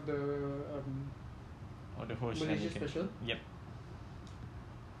 of the The whole Malaysia shenanigan. special. Yep.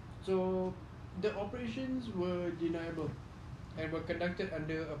 So the operations were deniable and were conducted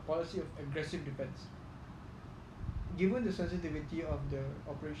under a policy of aggressive defense. Given the sensitivity of the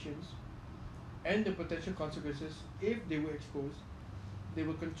operations and the potential consequences if they were exposed, they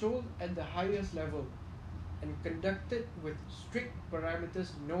were controlled at the highest level and conducted with strict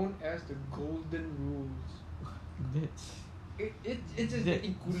parameters known as the Golden Rules. It's just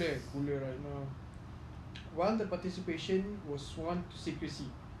getting cooler right now. While the participation was sworn to secrecy.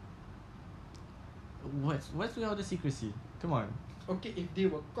 What's with all the secrecy? Come on. Okay, if they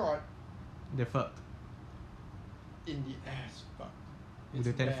were caught, The fuck. in the ass, fuck. With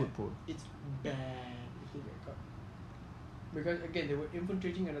a 10-foot pole. It's bad if they get caught. Because again, they were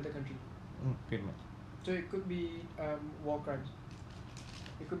infiltrating another country. Pretty much. So it could be war crimes.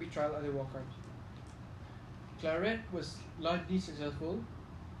 It could be trial other war crimes. Claret was largely successful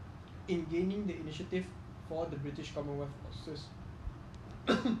in gaining the initiative for the British Commonwealth forces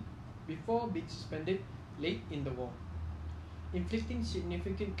before being suspended late in the war, inflicting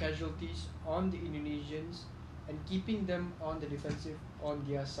significant casualties on the Indonesians and keeping them on the defensive on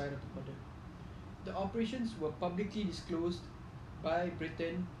their side of the border. The operations were publicly disclosed by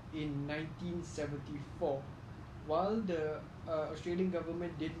Britain in 1974, while the Australian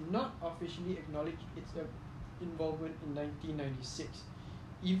government did not officially acknowledge its involvement in 1996.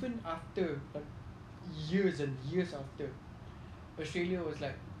 Even after, like, years and years after, Australia was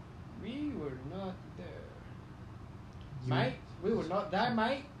like, we were not there. Mate, we were not there,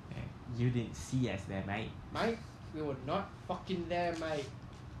 mate. You didn't see us there, mate. Mate, we were not fucking there, mate.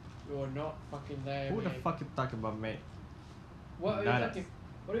 We were not fucking there, Who mate. the fuck you talking about, mate? What are you None. talking?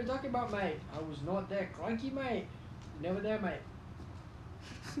 What are you talking about, mate? I was not there. Crikey, mate. Never there, mate.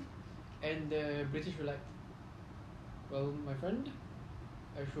 And the British were like, well, my friend,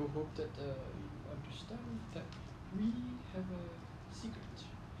 I sure hope that you understand that we have a secret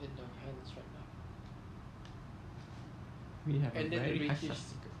in our hands right now. We have And a then the very British, hush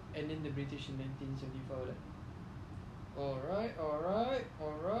secret. and then the British in 1974 were like,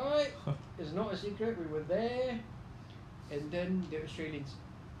 alright. It's not a secret. We were there. And then the Australians,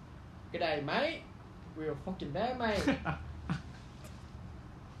 g'day, mate. We were fucking there, mate.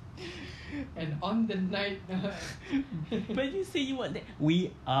 And on the night, But you say you weren't there.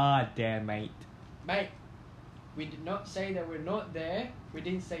 We are there, mate. mate, we did not say that we're not there. We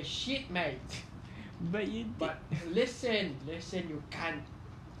didn't say shit, mate. But you did. But listen, you can't.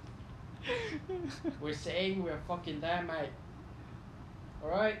 We're saying we're fucking there, mate.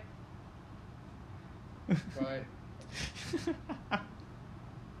 Alright? Right.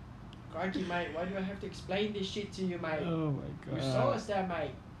 Crikey, mate, why do I have to explain this shit to you, mate? Oh my god. You saw us there,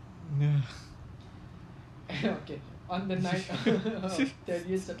 mate. Okay, on the night of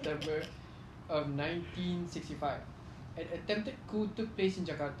 30th September of 1965, an attempted coup took place in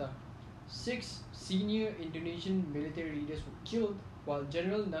Jakarta. 6 senior Indonesian military leaders were killed while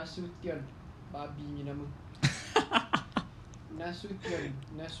General Nasution, babi ni nama,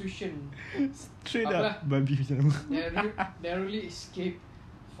 Nasution Straight Apalah. up babi macam nama. narrowly escaped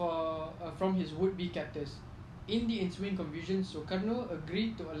from his would-be captors. In the ensuing confusion, Sukarno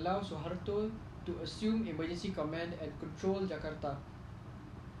agreed to allow Suharto to assume emergency command and control Jakarta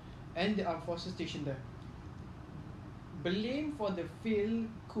and the armed forces stationed there. Blame for the failed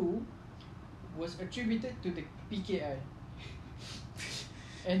coup was attributed to the PKI.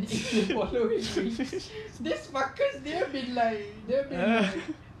 And in the following weeks, these fuckers, they've been like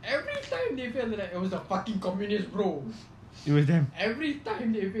every time they fail, they're like, it was the fucking communist, bro. It was them. Every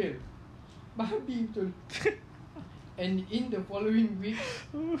time they fail. Babi betul. And in the following weeks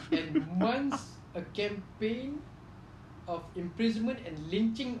and months, a campaign of imprisonment and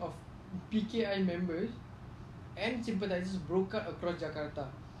lynching of PKI members and sympathizers broke out across Jakarta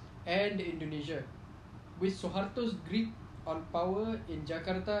and Indonesia. With Suharto's grip on power in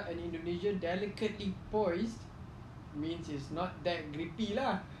Jakarta and Indonesia delicately poised, means it's not that grippy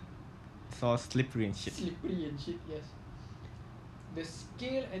lah. It's all slippery and shit. Slippery and shit, yes. The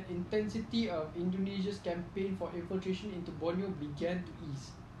scale and intensity of Indonesia's campaign for infiltration into Borneo began to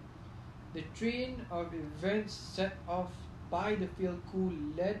ease. The train of events set off by the failed coup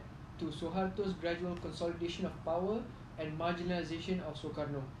led to Suharto's gradual consolidation of power and marginalization of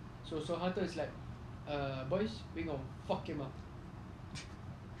Sukarno. So Suharto is like, boys, we gonna fuck him up.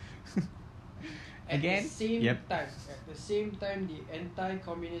 Again? At the same time, the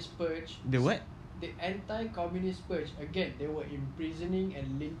anti-communist purge. The what? The anti-communist purge. Again, they were imprisoning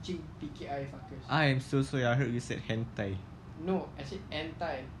and lynching PKI fuckers. I am so sorry. I heard you said hentai. No, I said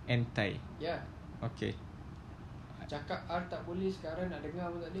anti. Anti. Yeah. Okay. Cakap R tak boleh sekarang, nak dengar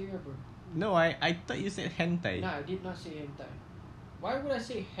pun tak boleh ke apa? No, I thought you said hentai. Nah, I did not say hentai. Why would I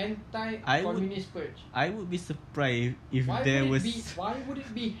say hentai I communist purge? I would be surprised if Why there would was. why would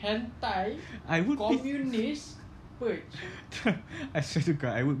it be hentai I would be. communist purge? I swear to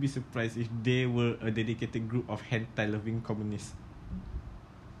God, I would be surprised if they were a dedicated group of hentai-loving communists.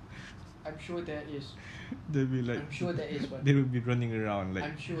 I'm sure there is. They'll be like. I'm sure there is one. They will be running around like.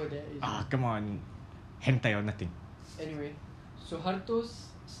 I'm sure there is. Come on, hentai or nothing. Anyway,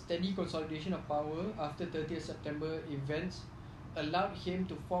 Suharto's steady consolidation of power after 30th September events allowed him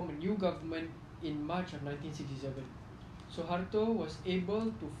to form a new government in March of 1967. Suharto was able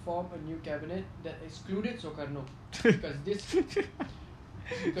to form a new cabinet that excluded Sukarno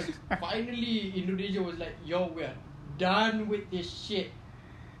because finally Indonesia was like, yo, we're done with this shit.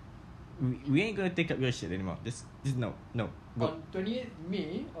 We ain't gonna take up your shit anymore. Just no. Go. On 28th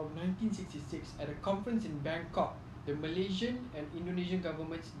May of 1966, at a conference in Bangkok, the Malaysian and Indonesian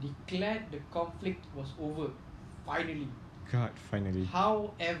governments declared the conflict was over. Finally. God, finally.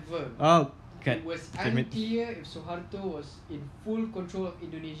 However, Oh, God. it was damn it. unclear if Suharto was in full control of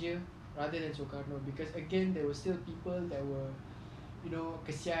Indonesia rather than Sukarno, because again there were still people that were,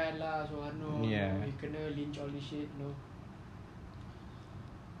 kesian lah Sukarno. Yeah. He kena lynch all this shit,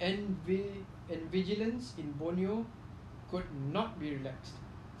 And vigilance in Borneo could not be relaxed.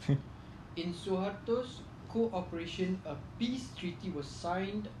 In Suharto's cooperation, a peace treaty was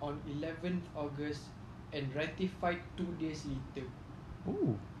signed on 11th August and ratified 2 days later.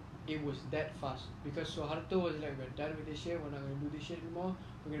 Ooh. It was that fast because Suharto was like, we're done with this shit, we're not going to do this shit anymore,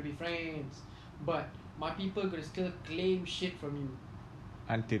 we're going to be friends. But my people going to still claim shit from you.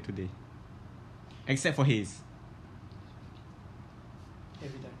 Until today. Except for his.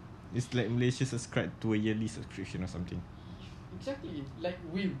 Every time. It's like Malaysia subscribe to a yearly subscription or something. Exactly. Like,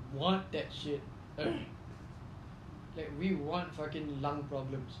 we want that shit. Like, we want fucking lung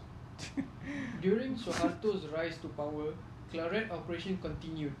problems. During Suharto's rise to power, Claret operation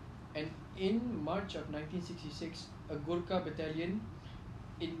continued, and in March of 1966, a Gurkha battalion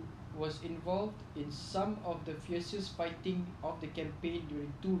was involved in some of the fiercest fighting of the campaign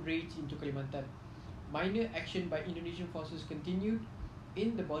during 2 raids into Kalimantan. Minor action by Indonesian forces continued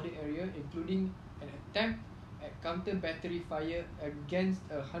in the border area, including an attempt at counter battery fire against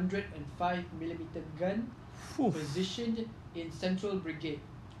a 105mm gun positioned in Central Brigade.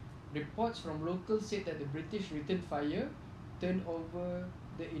 Reports from locals said that the British returned fire, turned over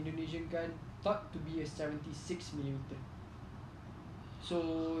the Indonesian gun thought to be a 76mm.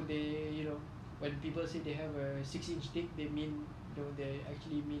 So they, when people say they have a 6-inch dick, they mean, they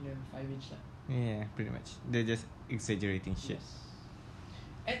actually mean a 5-inch. Yeah, pretty much. They're just exaggerating shit. Yes.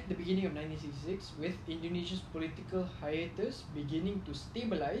 At the beginning of 1966, with Indonesia's political hiatus beginning to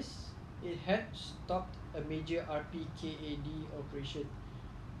stabilize, it had stopped a major RPKAD operation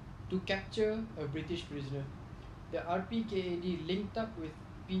to capture a British prisoner. The RPKAD linked up with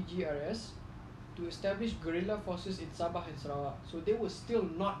PGRS to establish guerrilla forces in Sabah and Sarawak. So they were still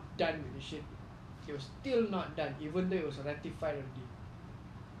not done with the shit. They were still not done, even though it was ratified already.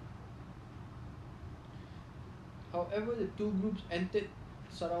 However, the two groups entered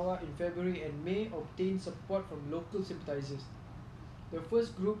Sarawak in February and May, obtained support from local sympathizers. The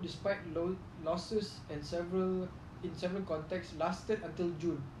first group, despite losses and in several contexts, lasted until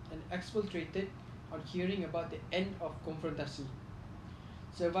June and exfiltrated on hearing about the end of confrontasi.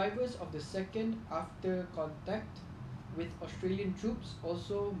 Survivors of the second after contact with Australian troops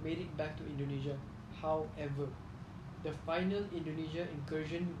also made it back to Indonesia. However, the final Indonesia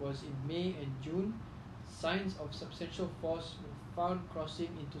incursion was in May and June. Signs of substantial force were found crossing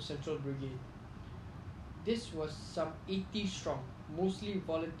into Central Brigade. This was some 80 strong, mostly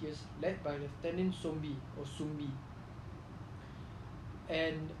volunteers led by Lieutenant Sumbi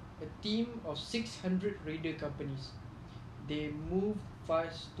and a team of 600 raider companies. They moved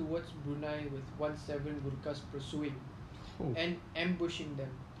fast towards Brunei with 17 Gurkhas pursuing and ambushing them.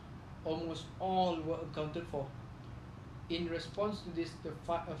 Almost all were accounted for. In response to this, a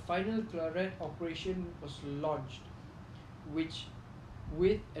final Claret operation was launched, which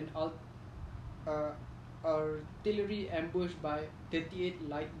with an artillery ambush by 38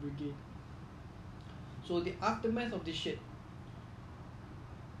 Light Brigade. So the aftermath of this shit.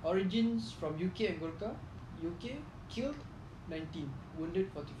 Origins from UK and Gurkha. UK killed 19, wounded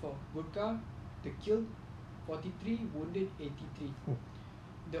 44. Gurkha, they killed 43, wounded 83.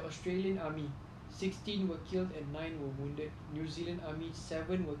 The Australian Army, 16 were killed and 9 were wounded. New Zealand Army,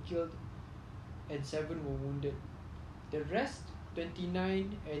 7 were killed and 7 were wounded. The rest,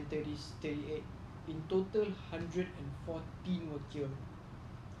 29 and 38. In total, 114 were killed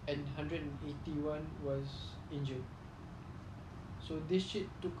and 181 was injured. So this shit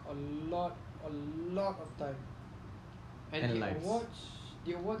took a lot of time. And the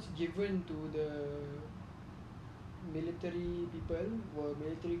awards given to the military people were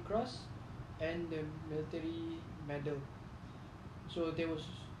Military Cross and the Military Medal. So there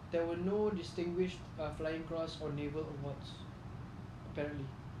were no distinguished Flying Cross or Naval Awards, apparently.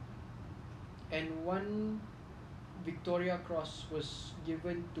 And one Victoria Cross was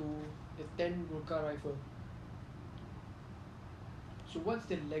given to the 10 Gurkha Rifle. So what's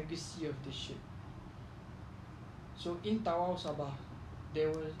the legacy of this shit? So in Tawau, Sabah,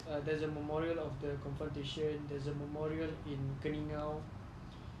 there's a memorial of the confrontation. There's a memorial in Keningau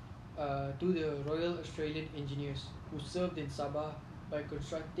to the Royal Australian Engineers who served in Sabah by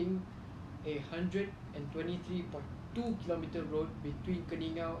constructing a 123.2 kilometer road between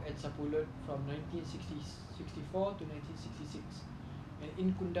Keningau and Sapulut from 1964 to 1966. And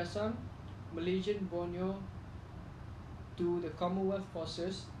in Kundasang, Malaysian Borneo to the Commonwealth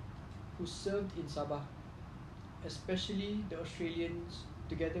forces who served in Sabah, especially the Australians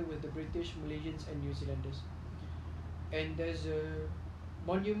together with the British, Malaysians and New Zealanders. And there's a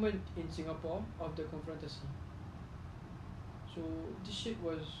monument in Singapore of the confrontation. So this shit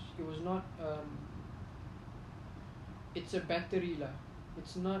was not it's a battery lah.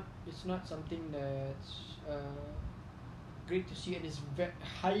 It's not something that's great to see, and it's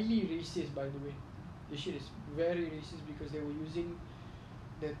highly racist, by the way. This shit is very racist because they were using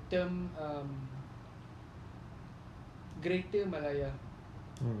the term Greater Malaya.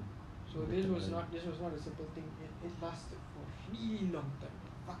 So this was not a simple thing. It lasted for a really long time,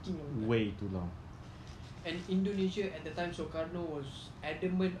 fucking long time. Way too long. And Indonesia at the time, Sukarno was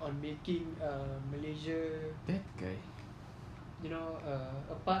adamant on making Malaysia, That guy.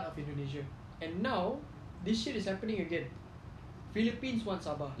 a part of Indonesia. And now this shit is happening again. Philippines want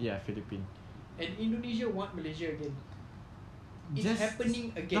Sabah. Yeah, Philippines. And Indonesia want Malaysia again. It's Just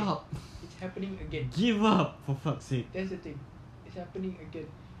happening again. Stop. It's happening again. Give up, for fuck's sake. That's the thing. It's happening again.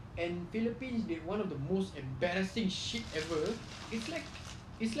 And Philippines did one of the most embarrassing shit ever. It's like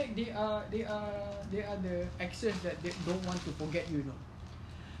they are the exes that they don't want to forget you,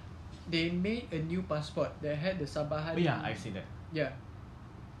 They made a new passport that had the Sabahan. Oh, yeah, I've seen that. Yeah.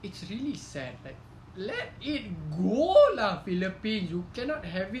 It's really sad. Like, let it go lah, Philippines. You cannot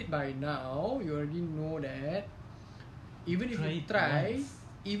have it by now. You already know that. Even if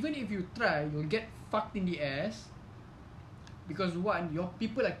you try, you'll get fucked in the ass. Because one, your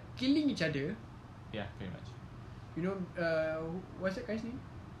people are killing each other. Yeah, pretty much. What's that guy's name?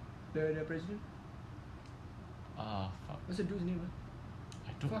 The president? Fuck. What's the dude's name?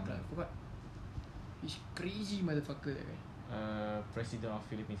 I don't Fuck know. lah, I forgot. He's crazy motherfucker, that guy. President of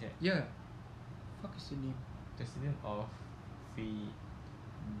Philippines, Yeah. Fuck is the name? President of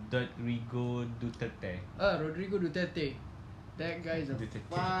Rodrigo Duterte. Rodrigo Duterte. That guy is a Duterte.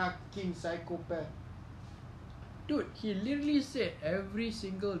 fucking psychopath. Dude, he literally said every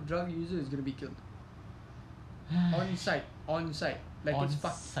single drug user is gonna be killed. On site. Like On it's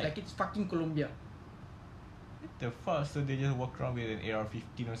site. like it's fucking Colombia. What the fuck? So they just walk around with an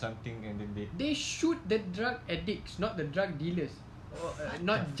AR-15 or something, and then They shoot the drug addicts, not the drug dealers.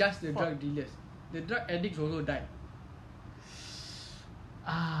 Not the just the fuck? drug dealers. The drug addicts also die.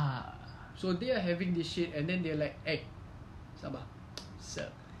 So they are having this shit, and then they're like, "Hey, sabar, sir."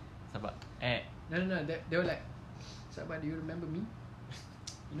 Sabar. No. They were like, "Sabar, do you remember me?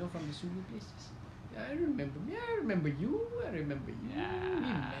 You know, from the Sulu places. Yeah, I remember me. I remember you. We met.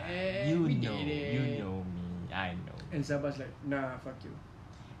 You we know, did it." you know me. I know. And Sabar's like, "Nah, fuck you."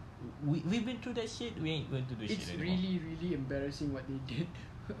 We've been through that shit. We ain't going to do It's shit anymore. really, really embarrassing what they did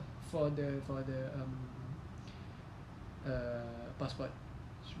for the passport.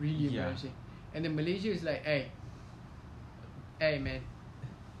 It's really Yeah. embarrassing. And then Malaysia is like, hey man,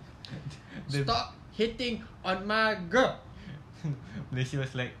 The- stop hitting on my girl, Malaysia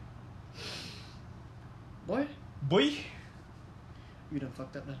was like, boy. boy. You done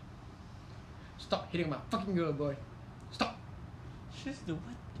fucked up now. Stop hitting my fucking girl, boy. Stop. Just the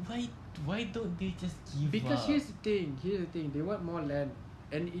what? Why don't they just give Because up? here's the thing. They want more land,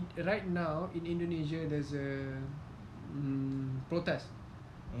 and right now in Indonesia there's a protest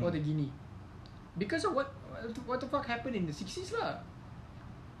for the Guinea because of what the fuck happened in the 60s lah.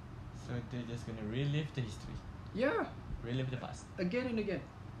 So they're just gonna relive the history, Yeah, relive the past. again and again.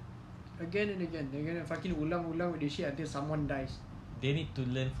 They're gonna fucking ulang with this shit until someone dies. They need to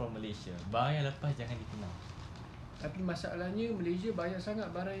learn from Malaysia. Barang yang lepas jangan dikenal. Tapi masalahnya Malaysia banyak sangat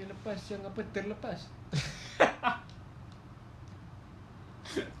barang yang lepas yang terlepas.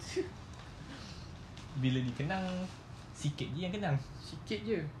 Bila dikenang, sikit je yang kenang. Sikit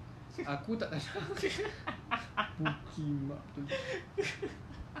je. Aku tak tahu. Puki mak tu.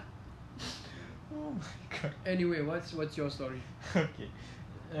 Oh my god. Anyway, what's your story?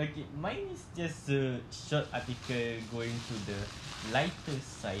 Okay, mine is just a short article going to the lighter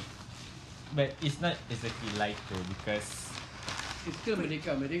side, but it's not exactly lighter because It's still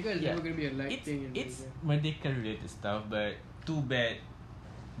Merdeka. Merdeka is Yeah. never gonna be a light thing in it's Malaysia. Merdeka related stuff, but too bad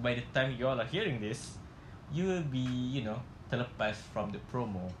by the time you all are hearing this, you will be, terlepas from the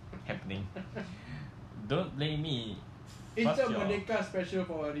promo happening. Don't blame me. It's Fuck a y'all. Merdeka special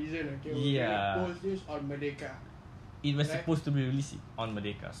for a reason, okay? Yeah. We're gonna post this on Merdeka. It was Right. supposed to be released on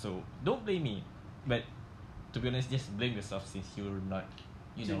Merdeka, so don't blame me. But to be honest, just blame yourself since you're not,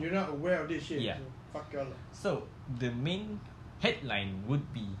 So you're not aware of this shit. Yeah. So fuck y'all lah. So the main headline would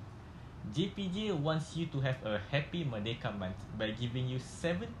be JPJ wants you to have a happy Merdeka month by giving you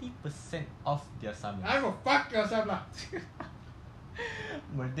 70% off their summons. I go fuck yourself lah.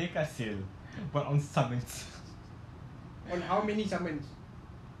 Merdeka sale, but on summons. On how many summons?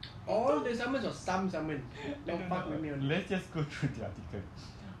 All the summons or some summons? Don't fuck with me on Let's just go through the article.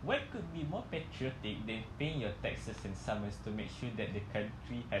 What could be more patriotic than paying your taxes and summons to make sure that the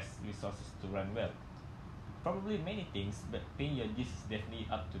country has resources to run well? Probably many things, but paying your dues is definitely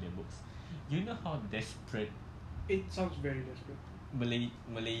up to their books. You know how desperate It sounds very desperate.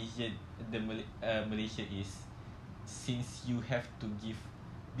 Malaysia is, since you have to give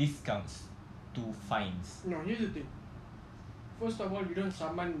discounts to fines. No, here's the thing. First of all, you don't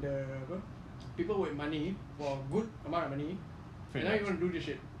summon the people with money for a good amount of money. Pretty And now you much. want to do this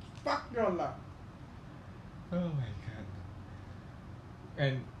shit. Fuck y'all lah. Oh my god.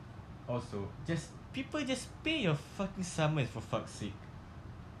 And also, people just pay your fucking summons for fuck's sake.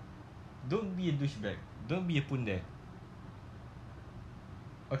 Don't be a douchebag. Don't be a punde.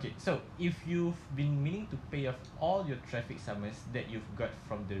 Okay, so if you've been meaning to pay off all your traffic summons that you've got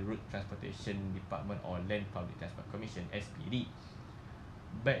from the Road Transportation Department or Land Public Transport Commission (SPD),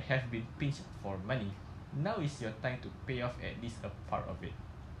 but have been pinched for money, now is your time to pay off at least a part of it.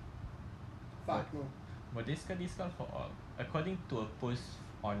 Fuck no. Merdeka discount for all. According to a post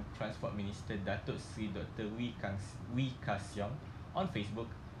on Transport Minister Datuk Seri Dr. Wee Ka Siong on Facebook,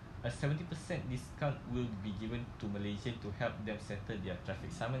 a 70% discount will be given to Malaysians to help them settle their traffic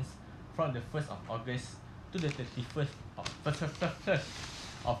summons from the 1st of August to the 31st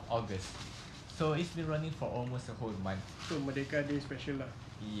of August. So it's been running for almost a whole month. So Merdeka Day special lah.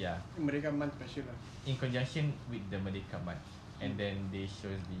 Yeah, Merdeka Month special lah. in conjunction with the Merdeka Month. And then they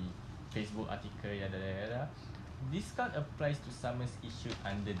shows the Facebook article yada yada. Discount applies to summons issued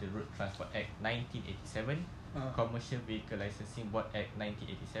under the Road Transport Act 1987, Commercial Vehicle Licensing Board Act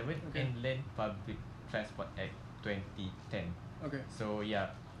 1987, Okay. and Land Public Transport Act 2010. Okay. So yeah,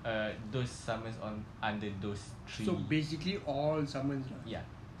 those summons on under those three. So basically all summons lah. Yeah,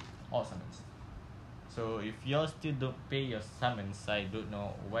 all summons. So if y'all still don't pay your summons, I don't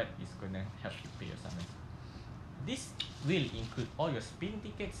know what is gonna help you pay your summons. This will include all your speeding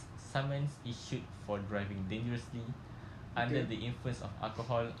tickets, summons issued for driving dangerously, under the influence of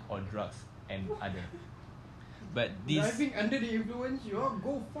alcohol or drugs, and other. But this Driving under the influence, you all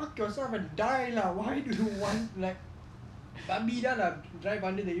go fuck yourself and die lah. Why do you want like babi dah lah drive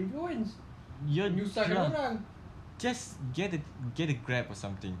under the influence? you're Nyusahkan drunk. orang. Just get a Grab or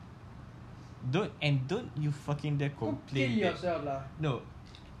something. Don't you fucking dare Go complain. kill that- yourself lah. No.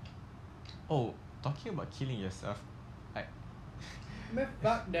 Oh, talking about killing yourself. Man,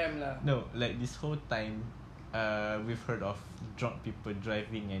 fuck them lah. No, like this whole time, we've heard of drunk people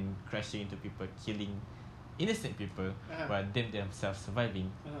driving and crashing into people, killing innocent people, but them themselves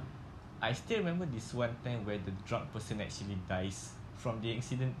surviving. I still remember this one time where the drunk person actually dies from the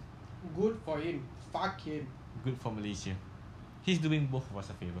accident. Good for him. Fuck him. Good for Malaysia. He's doing both of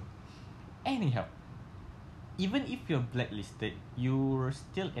us a favor. Anyhow, even if you're blacklisted, you're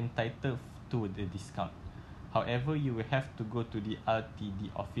still entitled to the discount. However, you will have to go to the RTD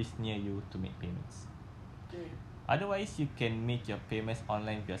office near you to make payments. Okay. Otherwise, you can make your payments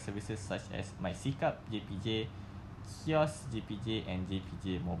online via services such as MySeaCup, JPJ, Kiosk, JPJ, and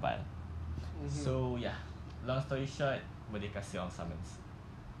JPJ Mobile. So yeah, long story short, boleh kasih on summons.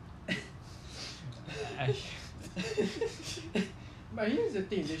 But here's the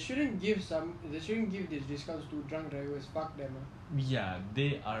thing, they shouldn't give these discounts to drunk drivers. Fuck them. Yeah,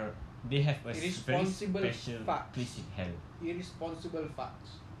 they have a very Irresponsible special fucks. place in hell. Irresponsible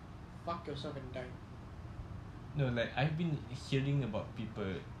fucks. Fuck yourself and die. No, like I've been hearing about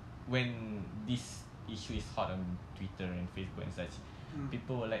people when this issue is hot on Twitter and Facebook and such.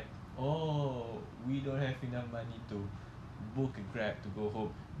 People were like, "Oh, we don't have enough money to book a Grab to go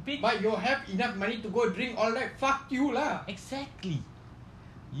home." Bitch, But you have enough money to go drink all night. Fuck you lah. exactly.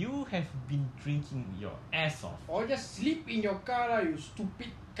 You have been drinking your ass off. Or just sleep in your car lah, you stupid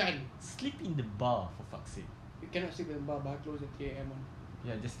cunt. Sleep in the bar for fuck's sake. You cannot sleep in the bar. Bar close at 3 a.m. on.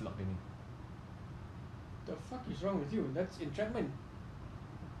 Yeah, just lock them in. The fuck is wrong with you? That's entrapment.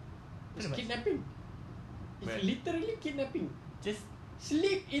 It's Pretty much. kidnapping. It's Well- literally kidnapping. Just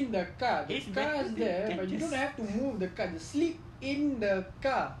Sleep in the car. The It's car is better there, than but you don't just- have to move the car. Just sleep in the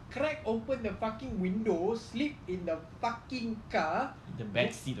car. Crack open the fucking window. Sleep in the fucking car. the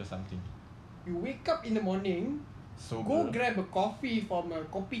back seat or something. You wake up in the morning. So Go grab a coffee from a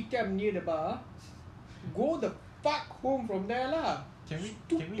kopitiam near the bar. Go the fuck home from there lah. Can we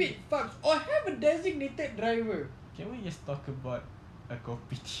Stupid fucks. Or have a designated driver. can we just talk about a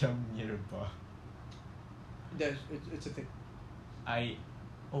kopitiam near a bar? It's a thing.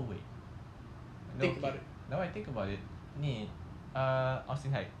 Oh wait. Think about it. Now I think about it. Ni,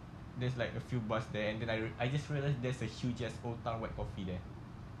 Austin Heights. There's like a few bars there, and then I just realized there's a huge ass Old Town White Coffee there.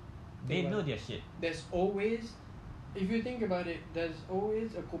 They Think know about their shit. There's always, if you think about it, there's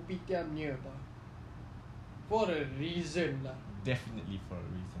always a kopitiam nearby. For a reason lah. Definitely for a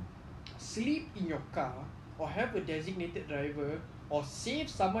reason. Sleep in your car or have a designated driver or save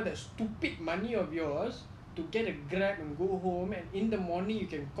some of that stupid money of yours to get a Grab and go home, and in the morning you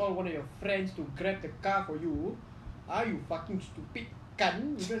can call one of your friends to grab the car for you. Are you fucking stupid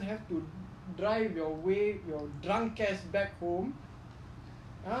cunt? You don't have to drive your drunk ass back home.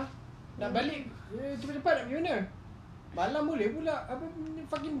 Nak balik cepat-cepat nak pergi mana? Malam boleh pula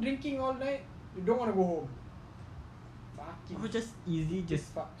fucking drinking all night. You don't want to go home. Fucking Or just easy,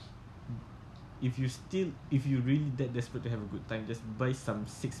 just fucks. if you really that desperate to have a good time, just buy some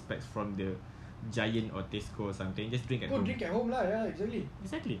 6 packs from the Giant or Tesco or something. Just drink at Go home. drink at home lah, yeah, exactly.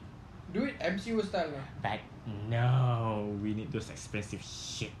 Exactly. Do it MCO style lah. But no, we need those expensive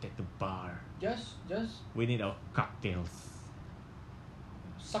shit at the bar. Just We need our cocktails.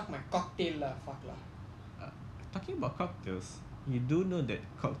 suck my cocktail lah, fuck lah. Talking about cocktails, you do know that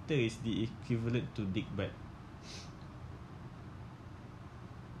cocktail is the equivalent to dick bag.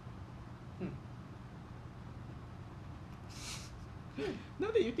 Now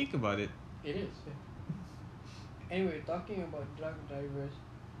that you think about it. It is. Yeah. Anyway, talking about drunk drivers,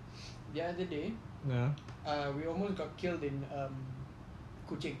 the other day, No. we almost got killed in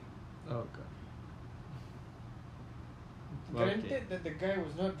Kuching. Oh god. Granted that the guy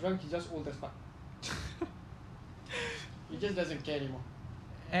was not drunk, he's just old as fuck. He just doesn't care anymore.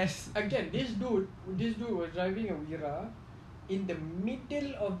 As Again, this dude was driving a Wira in the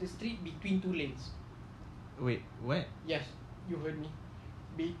middle of the street between two lanes. wait, what? Yes, you heard me.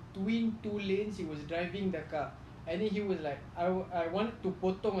 Between two lanes, he was driving the car. And then he was like, I wanted to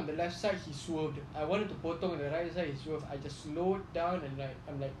potong on the left side, he swerved. I wanted to potong on the right side, he swerved. I just slowed down and like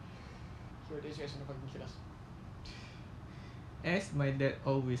I'm like, yo, this guy's gonna fucking kill us. As my dad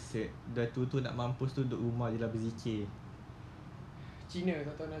always said, dah tu nak mampus tu duduk rumah je lah berzikir. Cina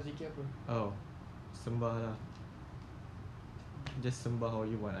tak tahu nak zikir apa. Oh, sembah lah. Just sembah how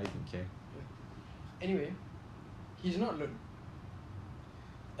you want, I don't care. Anyway, he's not alone.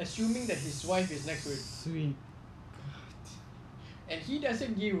 Assuming that his wife is next to him. Sweet. And he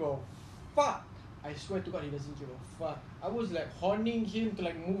doesn't give a fuck. I swear to God, he doesn't give a fuck. I was like horning him to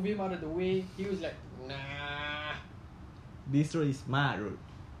like move him out of the way. He was like, nah. This road is my road.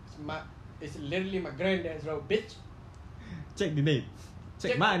 It's literally my granddad's road, bitch. Check the name.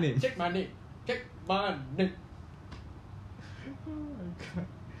 Check my name. Check my name. Check my name. Oh my god.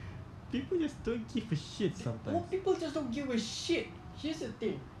 People just don't give a shit sometimes. Oh, people just don't give a shit. Here's the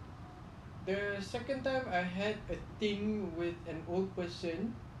thing. The second time I had a thing with an old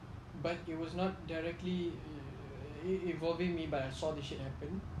person, but it was not directly involving me, but I saw the shit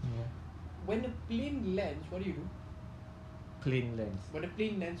happen. Yeah. When a plane lands, what do you do? Plain lands. When a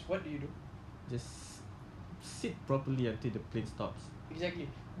plane lands, what do you do? Just sit properly until the plane stops. Exactly.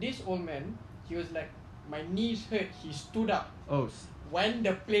 This old man, he was like, my knees hurt. He stood up Oh, when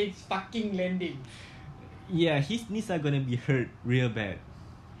the plane's fucking landing. yeah, his knees are gonna be hurt real bad.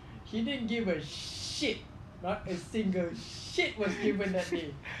 He didn't give a shit. Not a single shit was given that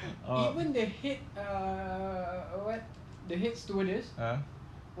day. Even the head, the head stewardess,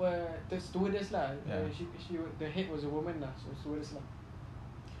 were the stewardess lah. Yeah. The head was a woman lah, so stewardess lah.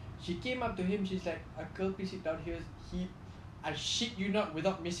 She came up to him. She's like, "Uncle, please sit down here." I shit you not,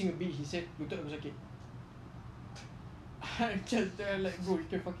 without missing a beat, he said, "Lutut aku sakit." I'm just there like, bro, you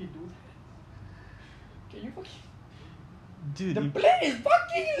can fucking do that. Can you fucking? Dude, The plane is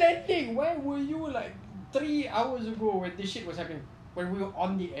fucking landing. Where were you like 3 hours ago when this shit was happening? When we were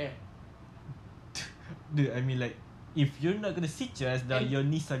on the air. dude, I mean like, if you're not gonna sit your ass down, And- your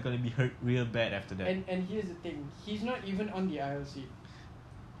knees are gonna be hurt real bad after that. And here's the thing. He's not even on the aisle seat.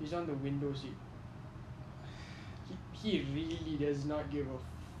 He's on the window seat. He really does not give a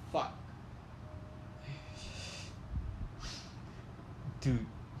fuck. Dude,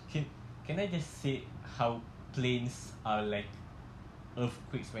 can I just say how planes are like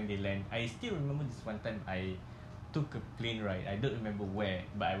earthquakes when they land? I still remember this one time I took a plane ride. I don't remember where,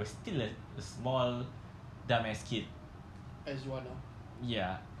 but I was still a small dumbass kid. As you are now.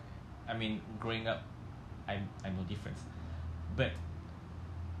 Yeah, I mean, growing up, I'm no difference. But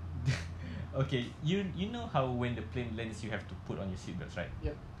okay, you know how when the plane lands, you have to put on your seatbelts, right?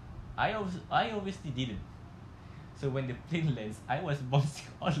 Yep. I obviously didn't. So when the plane lands, I was bouncing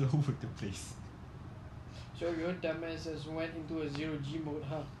all over the place. So your dumbasses went into a 0G mode,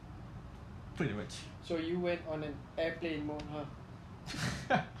 huh? Pretty much. So you went on an airplane mode,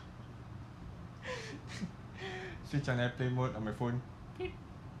 huh? Switch on airplane mode on my phone.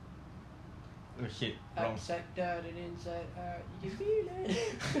 Oh shit, wrong. Upside down and inside out, you can feel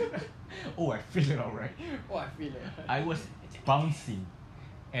it. Oh, I feel it alright. Oh, I feel it. I was bouncing,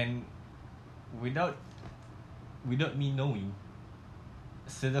 and without me knowing,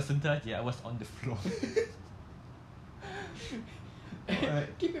 sedar-sedar je, I was on the floor.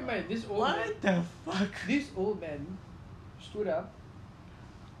 Keep in mind, this old What man, the fuck? this old man stood up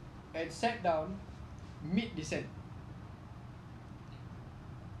and sat down mid descent.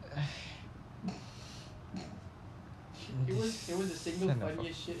 It was the single Son of a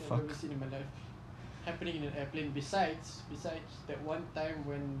funniest shit I've fuck. ever seen in my life happening in an airplane. Besides that one time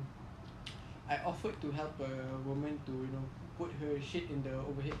when I offered to help a woman to put her shit in the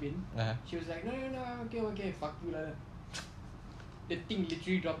overhead bin. Uh-huh. She was like, no, okay, fuck you lah. The thing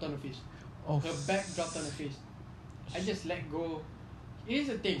literally dropped on her face. Oh, Her back dropped on her face. I just let go. Here's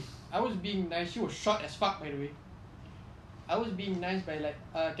the thing. I was being nice. She was short as fuck, by the way. I was being nice by like,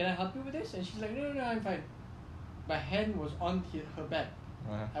 can I help you with this? And she's like, no, I'm fine. My hand was on her back.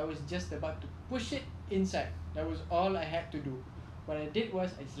 Uh-huh. I was just about to push it inside. That was all I had to do. What I did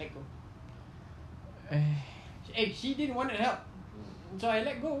was I just let go. Hey, she didn't want to help, so I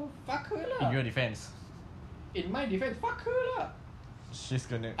let go. Fuck her lah. In your defense, In my defense, fuck her lah. she's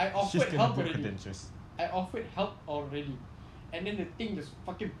gonna I offered help book already. credentials. I offered help already, and then the thing just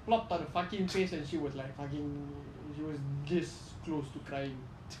fucking plopped on her fucking face, and she was like she was this close to crying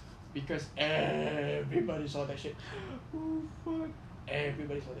because everybody saw that shit. Oh fuck!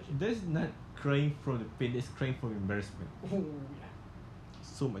 Everybody saw that shit. That's not crying from the pain. That's crying from embarrassment. Oh yeah,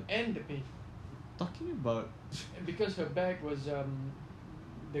 So much. and the pain Talking about because her bag was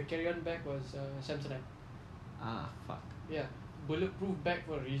the carry-on bag was Samsonite. fuck. Yeah, bulletproof bag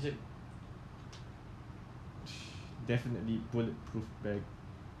for a reason. definitely bulletproof bag.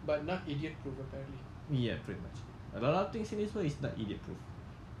 but not idiot proof apparently. Yeah, pretty much. A lot of things in this world is not idiot proof.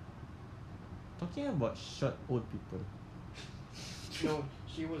 Talking about short old people. No,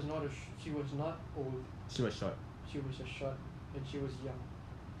 she was not she was not old. She was short. She was just short and she was young.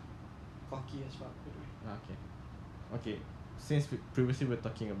 Cocky as fuck. By the way. Okay. Okay. Since previously we were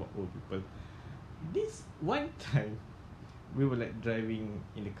talking about old people, this one time we were like driving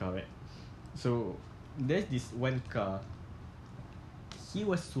in the car, right? So there's this one car. He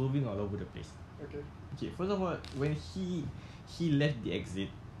was swerving all over the place. Okay. Okay, first of all, when he left the exit,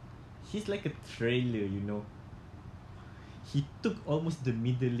 he's like a trailer, you know. He took almost the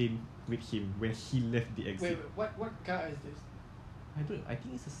middle lane with him when he left the exit. Wait, what car is this? I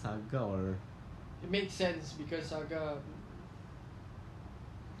think it's a Saga or It makes sense because Saga.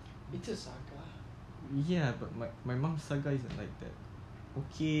 It's a Saga. yeah, but my mom's Saga isn't like that.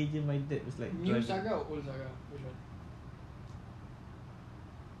 Okay, je, my dad was like New driving- Saga or old Saga? Which one?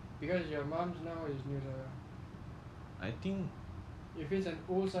 Because your mom's now is new Saga. I think If it's an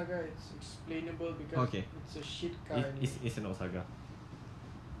old Saga, it's explainable because Okay. it's a shit car. it's an old Saga.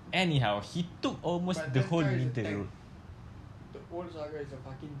 Anyhow, he took almost But the that whole car is a middle tank. road. The old Saga is a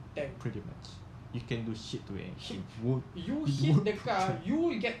fucking tank. Pretty much. You can do shit to it. It won't. You it hit won't the car, protect. you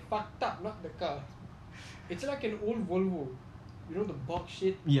will get fucked up, not the car. It's like an old Volvo. You know the box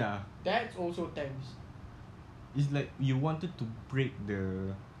shit? Yeah. That's also tanks. It's like you wanted to break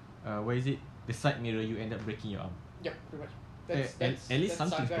the what is it? The side mirror, you end up breaking your arm. Yep, pretty much. At least that's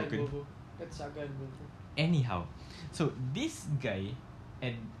something's Saga and broken. Volvo. That's Saga and Volvo. Anyhow, so this guy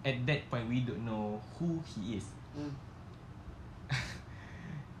at that point we don't know who he is. Mm.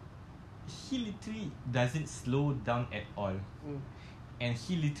 He literally doesn't slow down at all. Mm. And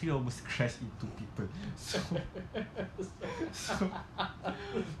he literally almost crashed into people. So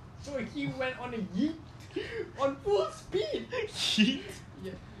So he went on a yeet on full speed. he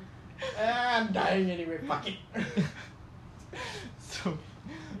Yeah. I'm dying anyway. Fuck it.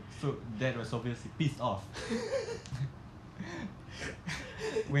 so Dad was obviously pissed off.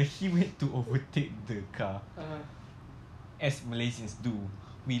 When he went to overtake the car, as Malaysians do,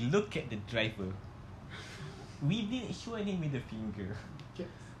 we look at the driver. We didn't show any middle finger.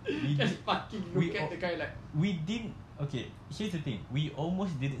 We Just did- fucking we look at all- the guy like. We didn't. Okay, here's the thing. We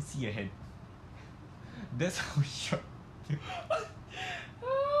almost didn't see ahead. That's how short.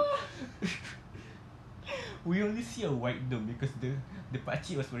 We only see a white dome because the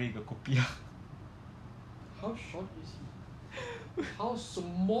pakcik was wearing a kopiah. How short is he? How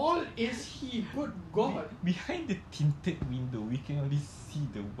small is he? Good God. Behind the tinted window, we can only see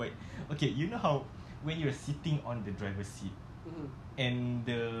the white. Okay, you know how when you're sitting on the driver's seat Mhm. and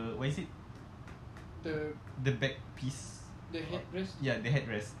the what is it? The back piece. headrest. Yeah, the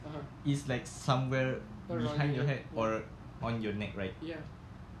headrest Uh-huh. is like somewhere Around behind your your head head, or on your neck, right? Yeah.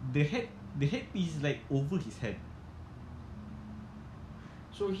 The headpiece is like over his head.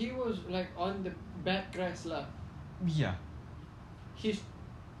 So he was like on the backrest lah. Yeah.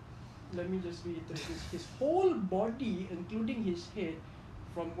 Let me just reiterate this. His whole body, including his head,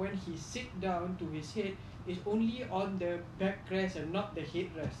 from when he sit down to his head, is only on the backrest and not the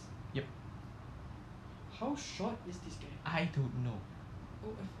headrest. Yep. How short is this guy? I don't know.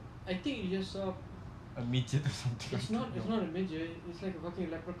 Oh, I think you just saw. A midget or something. It's not a midget. It's like a fucking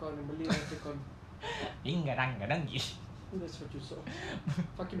leprechaun, a Malay leprechaun. Ingadang-gadang-ish. That's what you saw.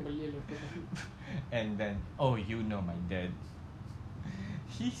 Fucking Malay leprechaun. And then, oh, you know my dad.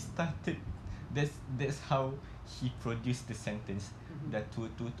 He started. That's how he produced the sentence. Mhm.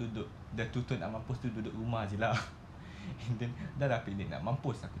 Dah tua nak mampus tu duduk rumah je lah. And then dah lah pendek nak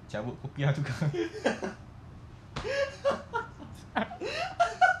mampus, aku cabut kopiah tu kan.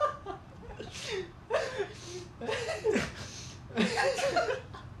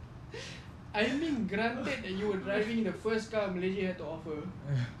 I mean, granted that you were driving the first car Malaysia had to offer.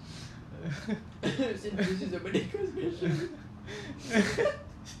 Since this is a Merdeka special.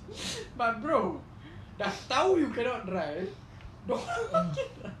 But bro, dah tahu you cannot drive, don't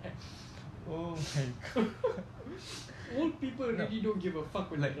fucking drive. Oh my god. Old people really don't give a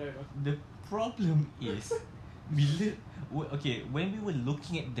fuck when Like they drive. the problem is when we were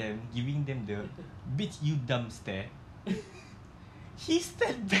looking at them, giving them the bitch you dumb stare, he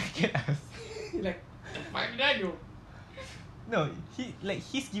stared back at us. Like, fuck that you. No,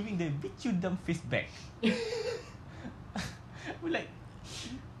 he's giving the bitch you dumb face back. We're like,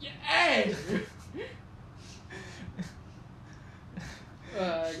 Yeah.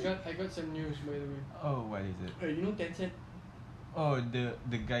 I got some news by the way. oh, what is it? You know Tencent? Oh, the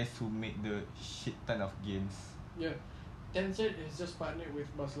guys who made the shit ton of games. Yeah. Tencent is just partnered with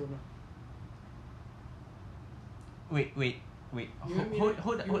Barcelona. Wait. You heard me Hold.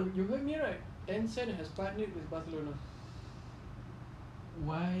 right? You heard me right? Tencent has partnered with Barcelona.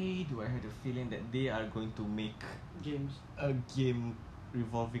 Why do I have the feeling that they are going to make Games. a game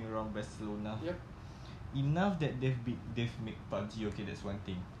revolving around Barcelona? Yep. Enough that they've made PUBG. Okay, that's one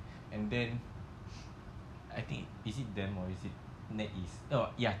thing, and then I think is it them or is it NetEase? Oh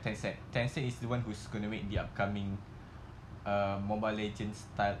yeah, Tencent. Tencent is the one who's gonna make the upcoming Mobile Legends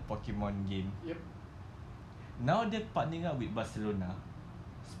style Pokemon game. Yep. Now they're partnering up with Barcelona.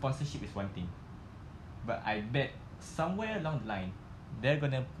 Sponsorship is one thing, but I bet somewhere along the line they're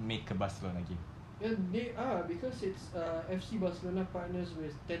gonna make a Barcelona game. Yeah, they are because it's FC Barcelona partners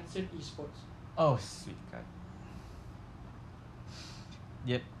with Tencent Esports. Oh sweet god.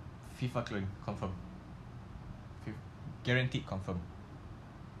 Yep, FIFA clone confirm. Guaranteed confirm.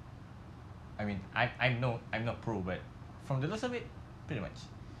 I mean, I'm not pro, but from the looks of it, pretty much.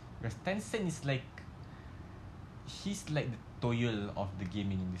 Because Tencent is like, he's like the Toyol of the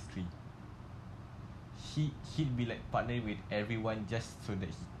gaming industry. He'd be like partnering with everyone just so that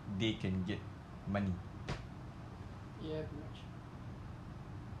they can get money. Yeah, pretty much.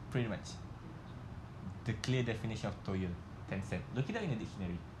 Pretty much. The clear definition of Toyol, Tencent. Look it up in the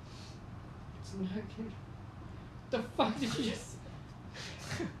dictionary. It's not good. The fuck did you just?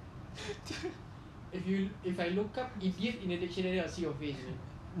 If I look up idiot in the dictionary, I'll see your face.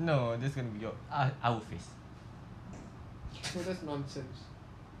 Man. No, that's gonna be your our face So that's nonsense.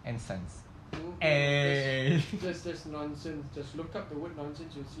 and sons. No, Hey. Just nonsense. Just look up the word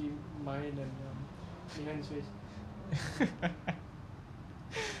nonsense. You'll see mine and Nihan's face.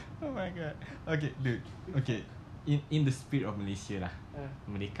 Oh my god. Okay, dude. Okay. In the spirit of Malaysia lah.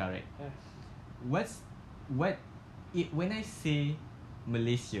 Merdeka, right? When I say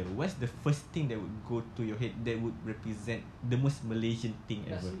Malaysia, what's the first thing that would go to your head that would represent the most Malaysian thing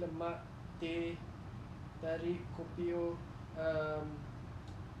ever? Nasi lemak, teh, tarik, kopio,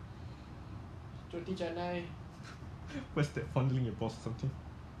 roti canai. What's that? Fondling your balls or something?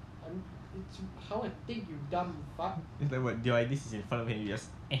 It's how I think, you dumb fuck. It's like what? Your ideas is in front of him. You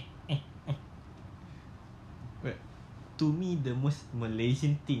just But to me, the most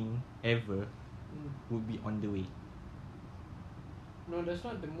Malaysian thing ever would be on the way. No, that's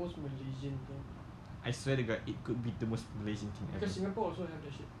not the most Malaysian thing. I swear to God, it could be the most Malaysian thing ever. Because Singapore also have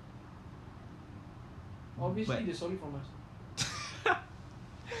that shit. Obviously, But- they stole it from us.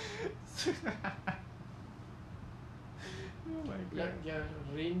 Oh my Like their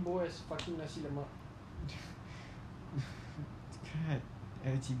rainbow as fucking nasi lemak. God,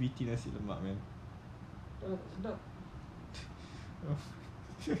 LGBT nasi lemak, man. Tak sedap. Oh.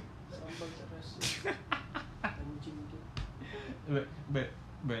 Sambal tak rasa. Anjing tu.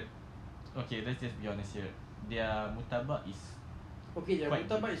 But okay, let's just be honest here. Their murtabak is Okay, their quite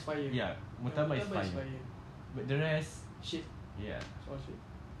murtabak is fire. yeah, murtabak is fire. But the rest, Shit. yeah, It's all shit.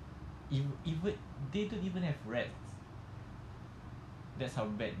 even they don't even have rats. That's how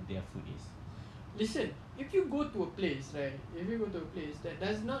bad their food is. Listen, if you go to a place, right? If you go to a place that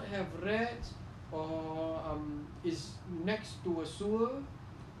does not have rats or is next to a sewer,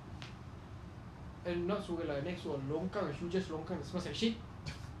 and not sewer lah, next to a longkang, a hugest longkang that smells like shit.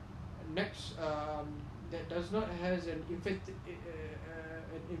 Next, that does not has an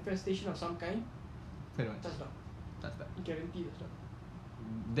infestation of some kind. Pretty much. That's not. That's that. Guarantee that's not.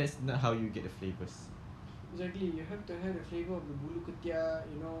 That's not how you get the flavors. Exactly, you have to have the flavour of the bulu ketiak,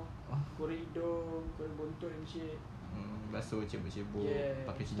 you know, goreng hidung, goreng bontot and shit. Basuh cebok-cebok, Yeah,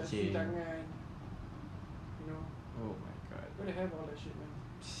 pakai cuci cincin. tangan. You know, Oh my god. gotta have all that shit, man.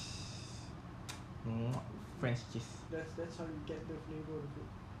 French kiss. That's how you get the flavour of it.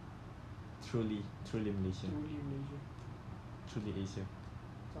 Truly Malaysian. Truly Malaysia. Truly Asia.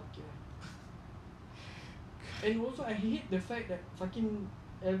 Fuck yeah. And also, I hate the fact that fucking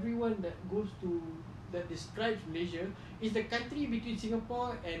everyone that goes to that describes Malaysia is the country between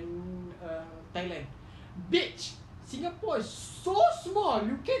Singapore and Thailand. Bitch, Singapore is so small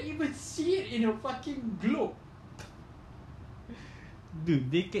you can't even see it in a fucking globe.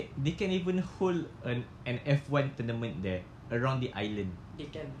 Dude, they can even hold an F1 tournament there around the island. They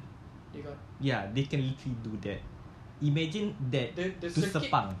can. They got Yeah, they can literally do that. Imagine that the to circuit.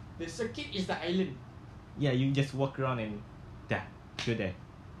 Sepang. The circuit is the island. Yeah, you just walk around and you're there.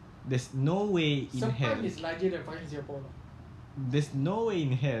 There's no way in hell. Sepang is larger than fucking Singapore. There's no way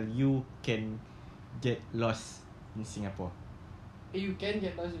in hell you can get lost in Singapore. You can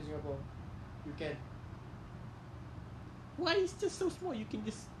get lost in Singapore. You can. Why? It's just so small. You can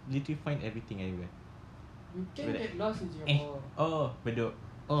just literally find everything everywhere. You can But get lost in Singapore. Oh, Bedok.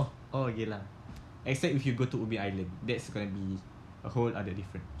 Oh, Geylang. Except if you go to Ubi Island, that's gonna be a whole other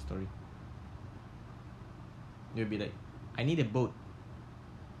different story. You'll be like, I need a boat.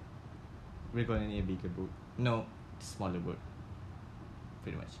 We're gonna need a bigger boat. No, smaller boat.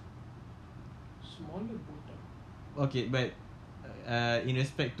 Pretty much. Smaller boat. Okay, but in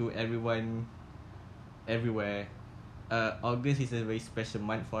respect to everyone, everywhere, August is a very special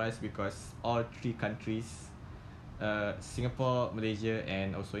month for us because all three countries, Singapore, Malaysia,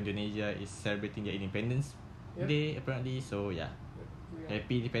 and also Indonesia, is celebrating their Independence Yep. Day apparently. So yeah, We are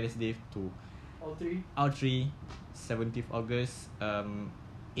happy Independence Day to all three. all three. 17th August, 9th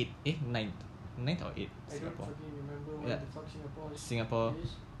or 8th I don't Singapore. fucking remember what Yeah. the fuck Singapore.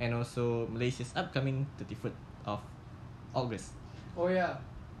 is. And also Malaysia's upcoming 31st of August. Oh yeah.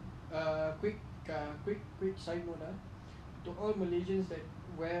 Quick side note. To all Malaysians that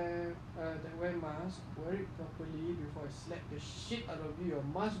wear mask, wear it properly before I slap the shit out of you. Your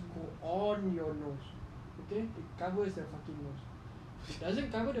mask go on your nose. Okay? It covers the fucking nose. If it doesn't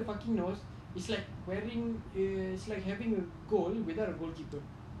cover the fucking nose, it's like it's like having a goal without a goalkeeper.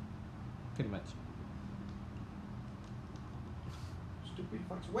 Pretty much. Stupid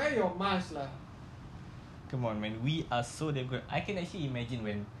fucks. Wear your mask lah. Come on, man. We are so damn good. I can actually imagine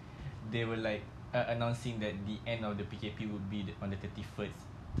when they were like announcing that the end of the PKP would be on the 31st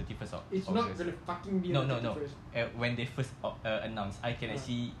of It's August. not gonna fucking be No, on the no, no. 31st. When they first announced, I can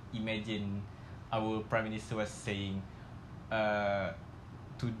actually imagine our Prime Minister was saying,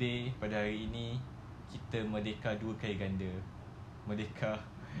 today, pada hari ini, kita merdeka dua kali ganda. Merdeka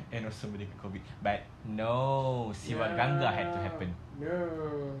and also merdeka COVID. But no, Siva Ganga had to happen. No.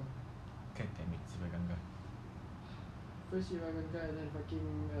 God damn it, Siva Ganga. First Siva Ganga and then fucking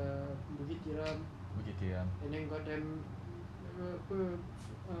Bukit Tiram, Begitu ya. and then got them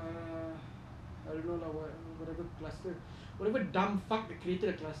I don't know lah, whatever cluster, whatever dumb fuck that created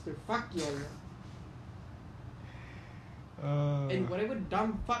a cluster. Fuck y'all. And whatever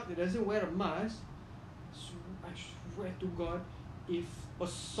dumb fuck that doesn't wear a mask, I swear to God, if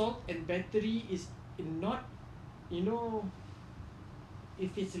assault and battery is not,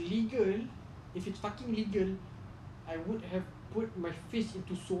 if it's legal, if it's fucking legal, I would have put my fist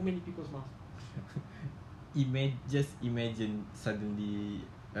into so many people's mouths. Just imagine suddenly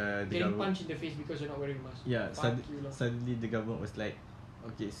the Getting government. punched in the face because you're not wearing a mask. Yeah, Fuck you lah. suddenly the government was like,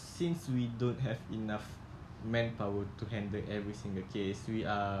 okay, since we don't have enough manpower to handle every single case, we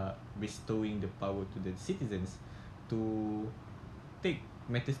are bestowing the power to the citizens to take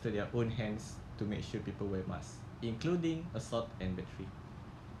matters to their own hands to make sure people wear masks, including assault and battery.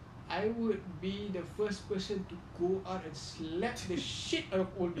 I would be the first person to go out and slap the shit out of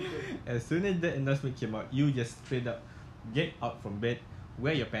old people. As soon as that announcement came out, you just straight up get out from bed,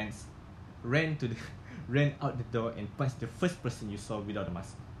 wear your pants, ran out the door and punch the first person you saw without a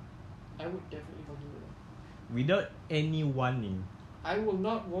mask, I would definitely fucking do that. without any warning. I will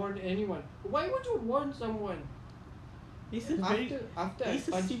not warn anyone. Why would you warn someone? It's a very, After I it's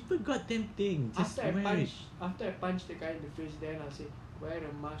a punch, simple goddamn thing. Just after wear it. I punch the guy in the face, then I'll say, wear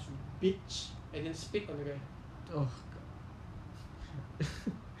a mask, you bitch, and then spit on the guy. Oh god.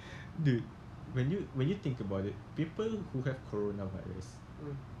 Dude, when you think about it, people who have coronavirus,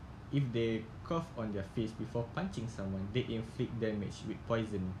 if they cough on their face before punching someone, they inflict damage with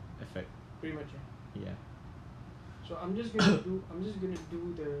poison effect. Pretty much. Yeah. So I'm just gonna do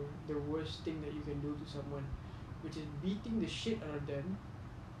the worst thing that you can do to someone, which is beating the shit out of them.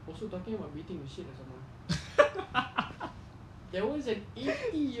 Also talking about beating the shit out of someone. There was an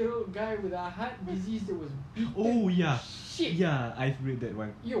 80-year-old guy with a heart disease that was beaten Oh yeah. shit. Yeah, I've read that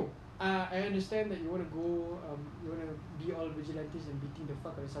one. Yo, I understand that you wanna go, you wanna be all vigilantes and beating the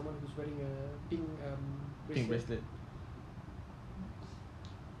fuck out of someone who's wearing a pink Pink bracelet.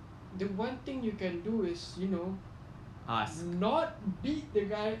 The one thing you can do is, Ask. not beat the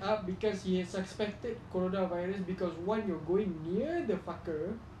guy up because he has suspected coronavirus, because one, you're going near the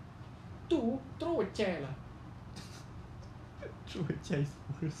fucker. Two, throw a chair lah. Throw a chair is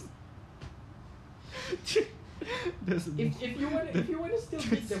worse. That's If you wanna still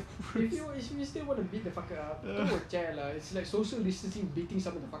beat the if you still wanna beat the fucker up, throw a chair lah. It's like social distancing, beating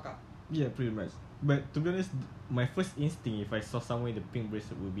someone the fuck up. Yeah, pretty much. But to be honest, my first instinct if I saw someone with a pink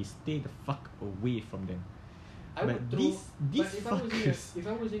bracelet would be stay the fuck away from them. I But would throw. these But if fuckers.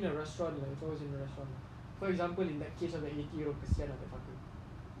 I was in a restaurant, for example, in that case of the 80-year-old, kesian lah that fucker.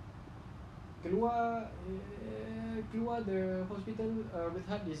 Keluar the hospital with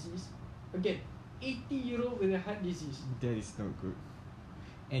heart disease. Again, 80-year-old with a heart disease. That is not good.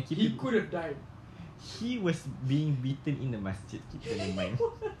 And keep He it- could have died. he was being beaten in the masjid. Keep that in mind.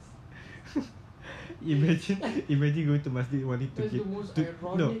 imagine going to masjid wanting to That's get the most to,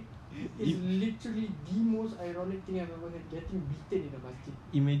 ironic. no It's literally the most ironic thing I've ever heard. Getting beaten in a masjid.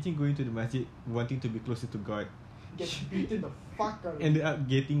 Imagine going to the masjid wanting to be closer to God. Get beaten the fuck out of Ended up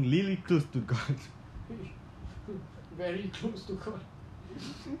getting really close to God. Very close to God.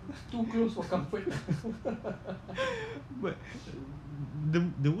 Too close for comfort. But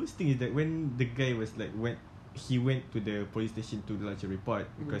the worst thing is that when the guy was like when he went to the police station to lodge a report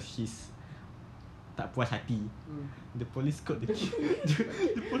because he's tak puas hati. The police got the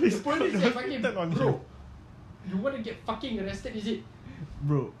police got said the fucking hospital on bro. him. You want to get fucking arrested, is it?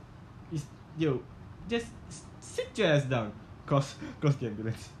 Bro, just sit your ass down. Cross the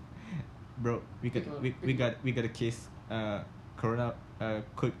ambulance. Bro, we got a case. Corona.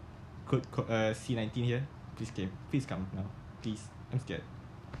 Code C19 here. Please come now. Please, I'm scared.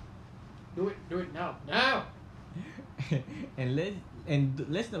 Do it now. and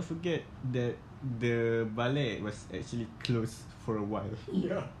let's not forget that the ballet was actually closed for a while.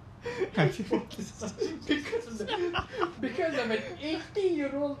 Yeah. because of an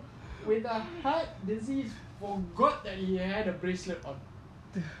 80-year-old with a heart disease forgot that he had a bracelet on.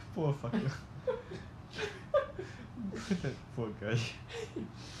 Poor fucker. That poor guy.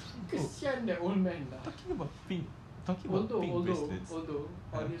 Kesian that old man lah. Talking about pink bracelets. Although,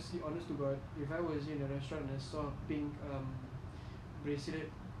 honest to God, if I was in a restaurant and I saw a pink bracelet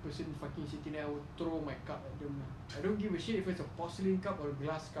person fucking sitting there, I would throw my cup at them. I don't give a shit if it's a porcelain cup or a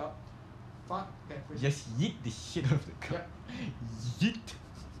glass cup. Fuck that person. Just yeet the shit out of the cup. Yep. Yeet.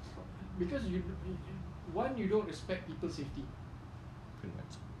 Because you don't respect people's safety. Pretty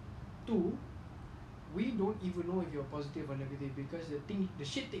much. 2, we don't even know if you're positive or negative because the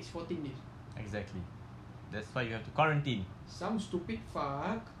shit takes 14 days. Exactly. That's why you have to quarantine. Some stupid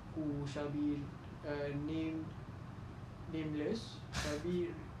fuck who shall be nameless, shall be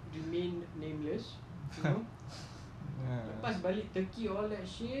remain nameless, you know. Lepas balik Turkey, all that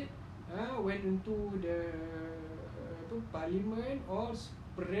shit, went into the parliament, all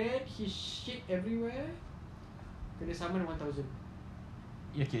spread his shit everywhere. Kena saman 1,000.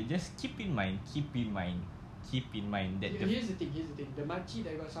 Okay, just keep in mind that Here's the thing. The makcik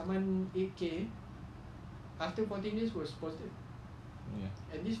that got saman 8K, after 14 days was positive. yeah.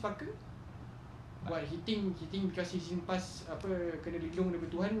 And this fucker, what he think because he's in pass apa kena lindung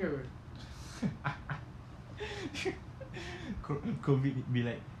daripada Tuhan ke apa? COVID be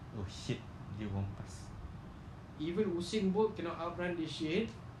like, oh shit, dia won't pass. Even Usain Bolt cannot outrun this shit.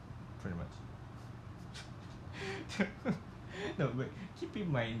 Pretty much. No, but keep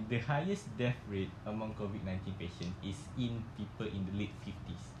in mind the highest death rate among COVID-19 patients is in people in the late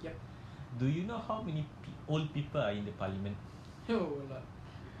 50s. Yep. Do you know how many old people are in the parliament? No lah.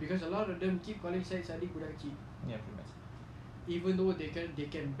 Because a lot of them keep calling Syed Saddiq budak kecil. Yeah, pretty much. Even though they can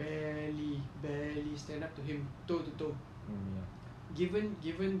barely stand up to him toe to toe. Yeah. Given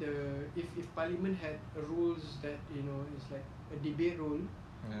the if parliament had rules that it's like a debate rule,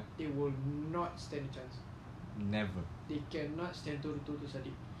 Yeah. they will not stand a chance. Never. They cannot stand toe to toe to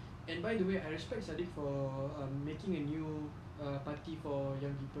Saddiq. And by the way, I respect Saddiq for making a new party for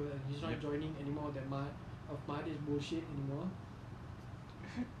young people, and he's not joining anymore of that Mahathir's bullshit anymore.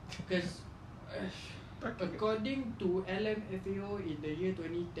 Because according to LMFAO in the year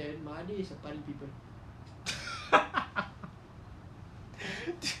 2010, Mahathir is a party people.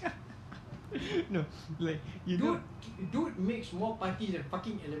 No, like Dude makes more parties than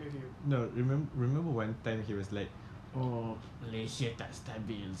fucking LMFAO. No, remember one time he was like, oh, Malaysia tak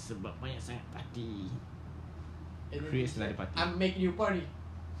stabil sebab banyak sangat party. And then Creates he's another party. I'm making you party.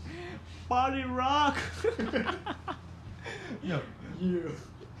 Party rock. No, Yeah.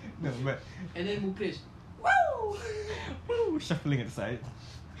 no, but And then Mukresh. woo, shuffling at the side.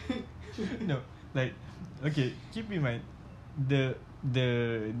 No, like okay, keep in mind the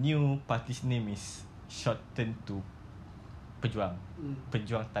new party's name is shortened to Pejuang.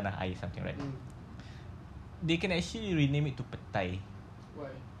 Pejuang Tanah Air, something, right? They can actually rename it to Petai. Why?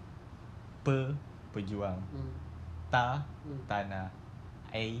 Pejuang. Mm. Tanah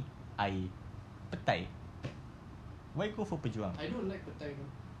Air. Petai. Why go for Pejuang? I don't like petai though.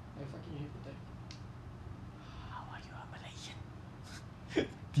 I fucking hate petai. How are you a Malaysian?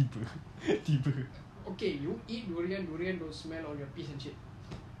 Tiba. Okay, you eat durian don't smell on your piece and shit.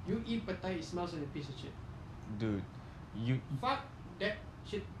 You eat petai, it smells on your piece and shit. Dude, Fuck that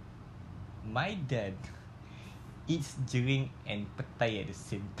shit. my dad eats jering and petai at the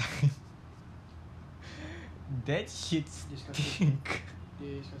same time. That shit Disgusting. stink.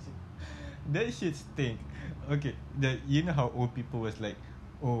 Disgusting. That shit stink. Okay, you know how old people was like,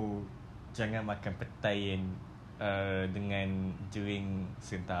 oh, jangan makan petai dengan jering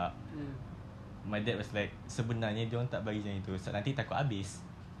serentak. My dad was like, sebenarnya dia orang tak bagi macam itu sebab nanti takut habis.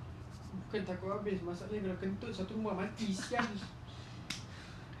 Bukan takut habis. Masalahnya kalau kentut satu rumah mati. Sial.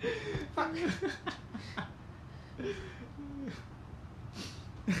 Fuck.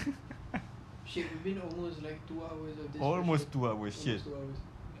 Shit, we've been almost like 2 hours of this. Almost 2 hours. Almost Shit. 2 hours.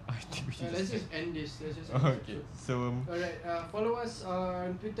 I think we should Let's just just end this. Let's just end this okay. episode. So Alright, follow us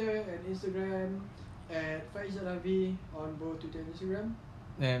on Twitter and Instagram at Faizal Avi on both Twitter and Instagram.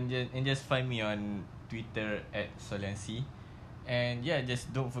 and just find me on Twitter at Solensi. And yeah,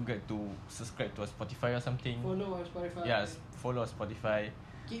 just don't forget to subscribe to our Spotify or something. Follow our Spotify. Yeah, follow our Spotify.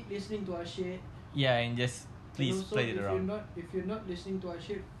 Keep listening to our shit. Yeah, and just please and also, spread it around. If you're not listening to our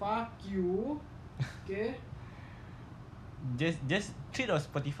shit, fuck you. Okay. Just treat our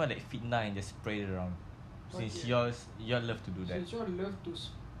Spotify like fitnah and just spread it around. Since Okay. y'all love to do that. Since you all love to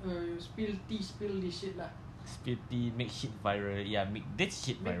spill this shit lah. Spill tea, make shit viral. Yeah, make that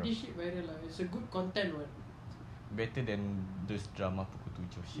shit Make viral. this shit viral lah. It's a good content what. Better than those drama pukul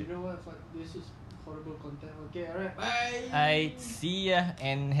 7 shit. You know what? Fuck, this is horrible content. Okay, alright. Bye. I see ya,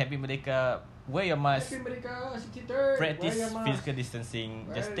 and happy Merdeka. Wear your mask. Happy Merdeka 63rd. Practice Wear your mask. physical distancing.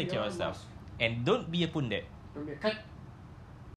 Just Wear take care your of yourself. mask. And don't be a pundit. Okay, cut.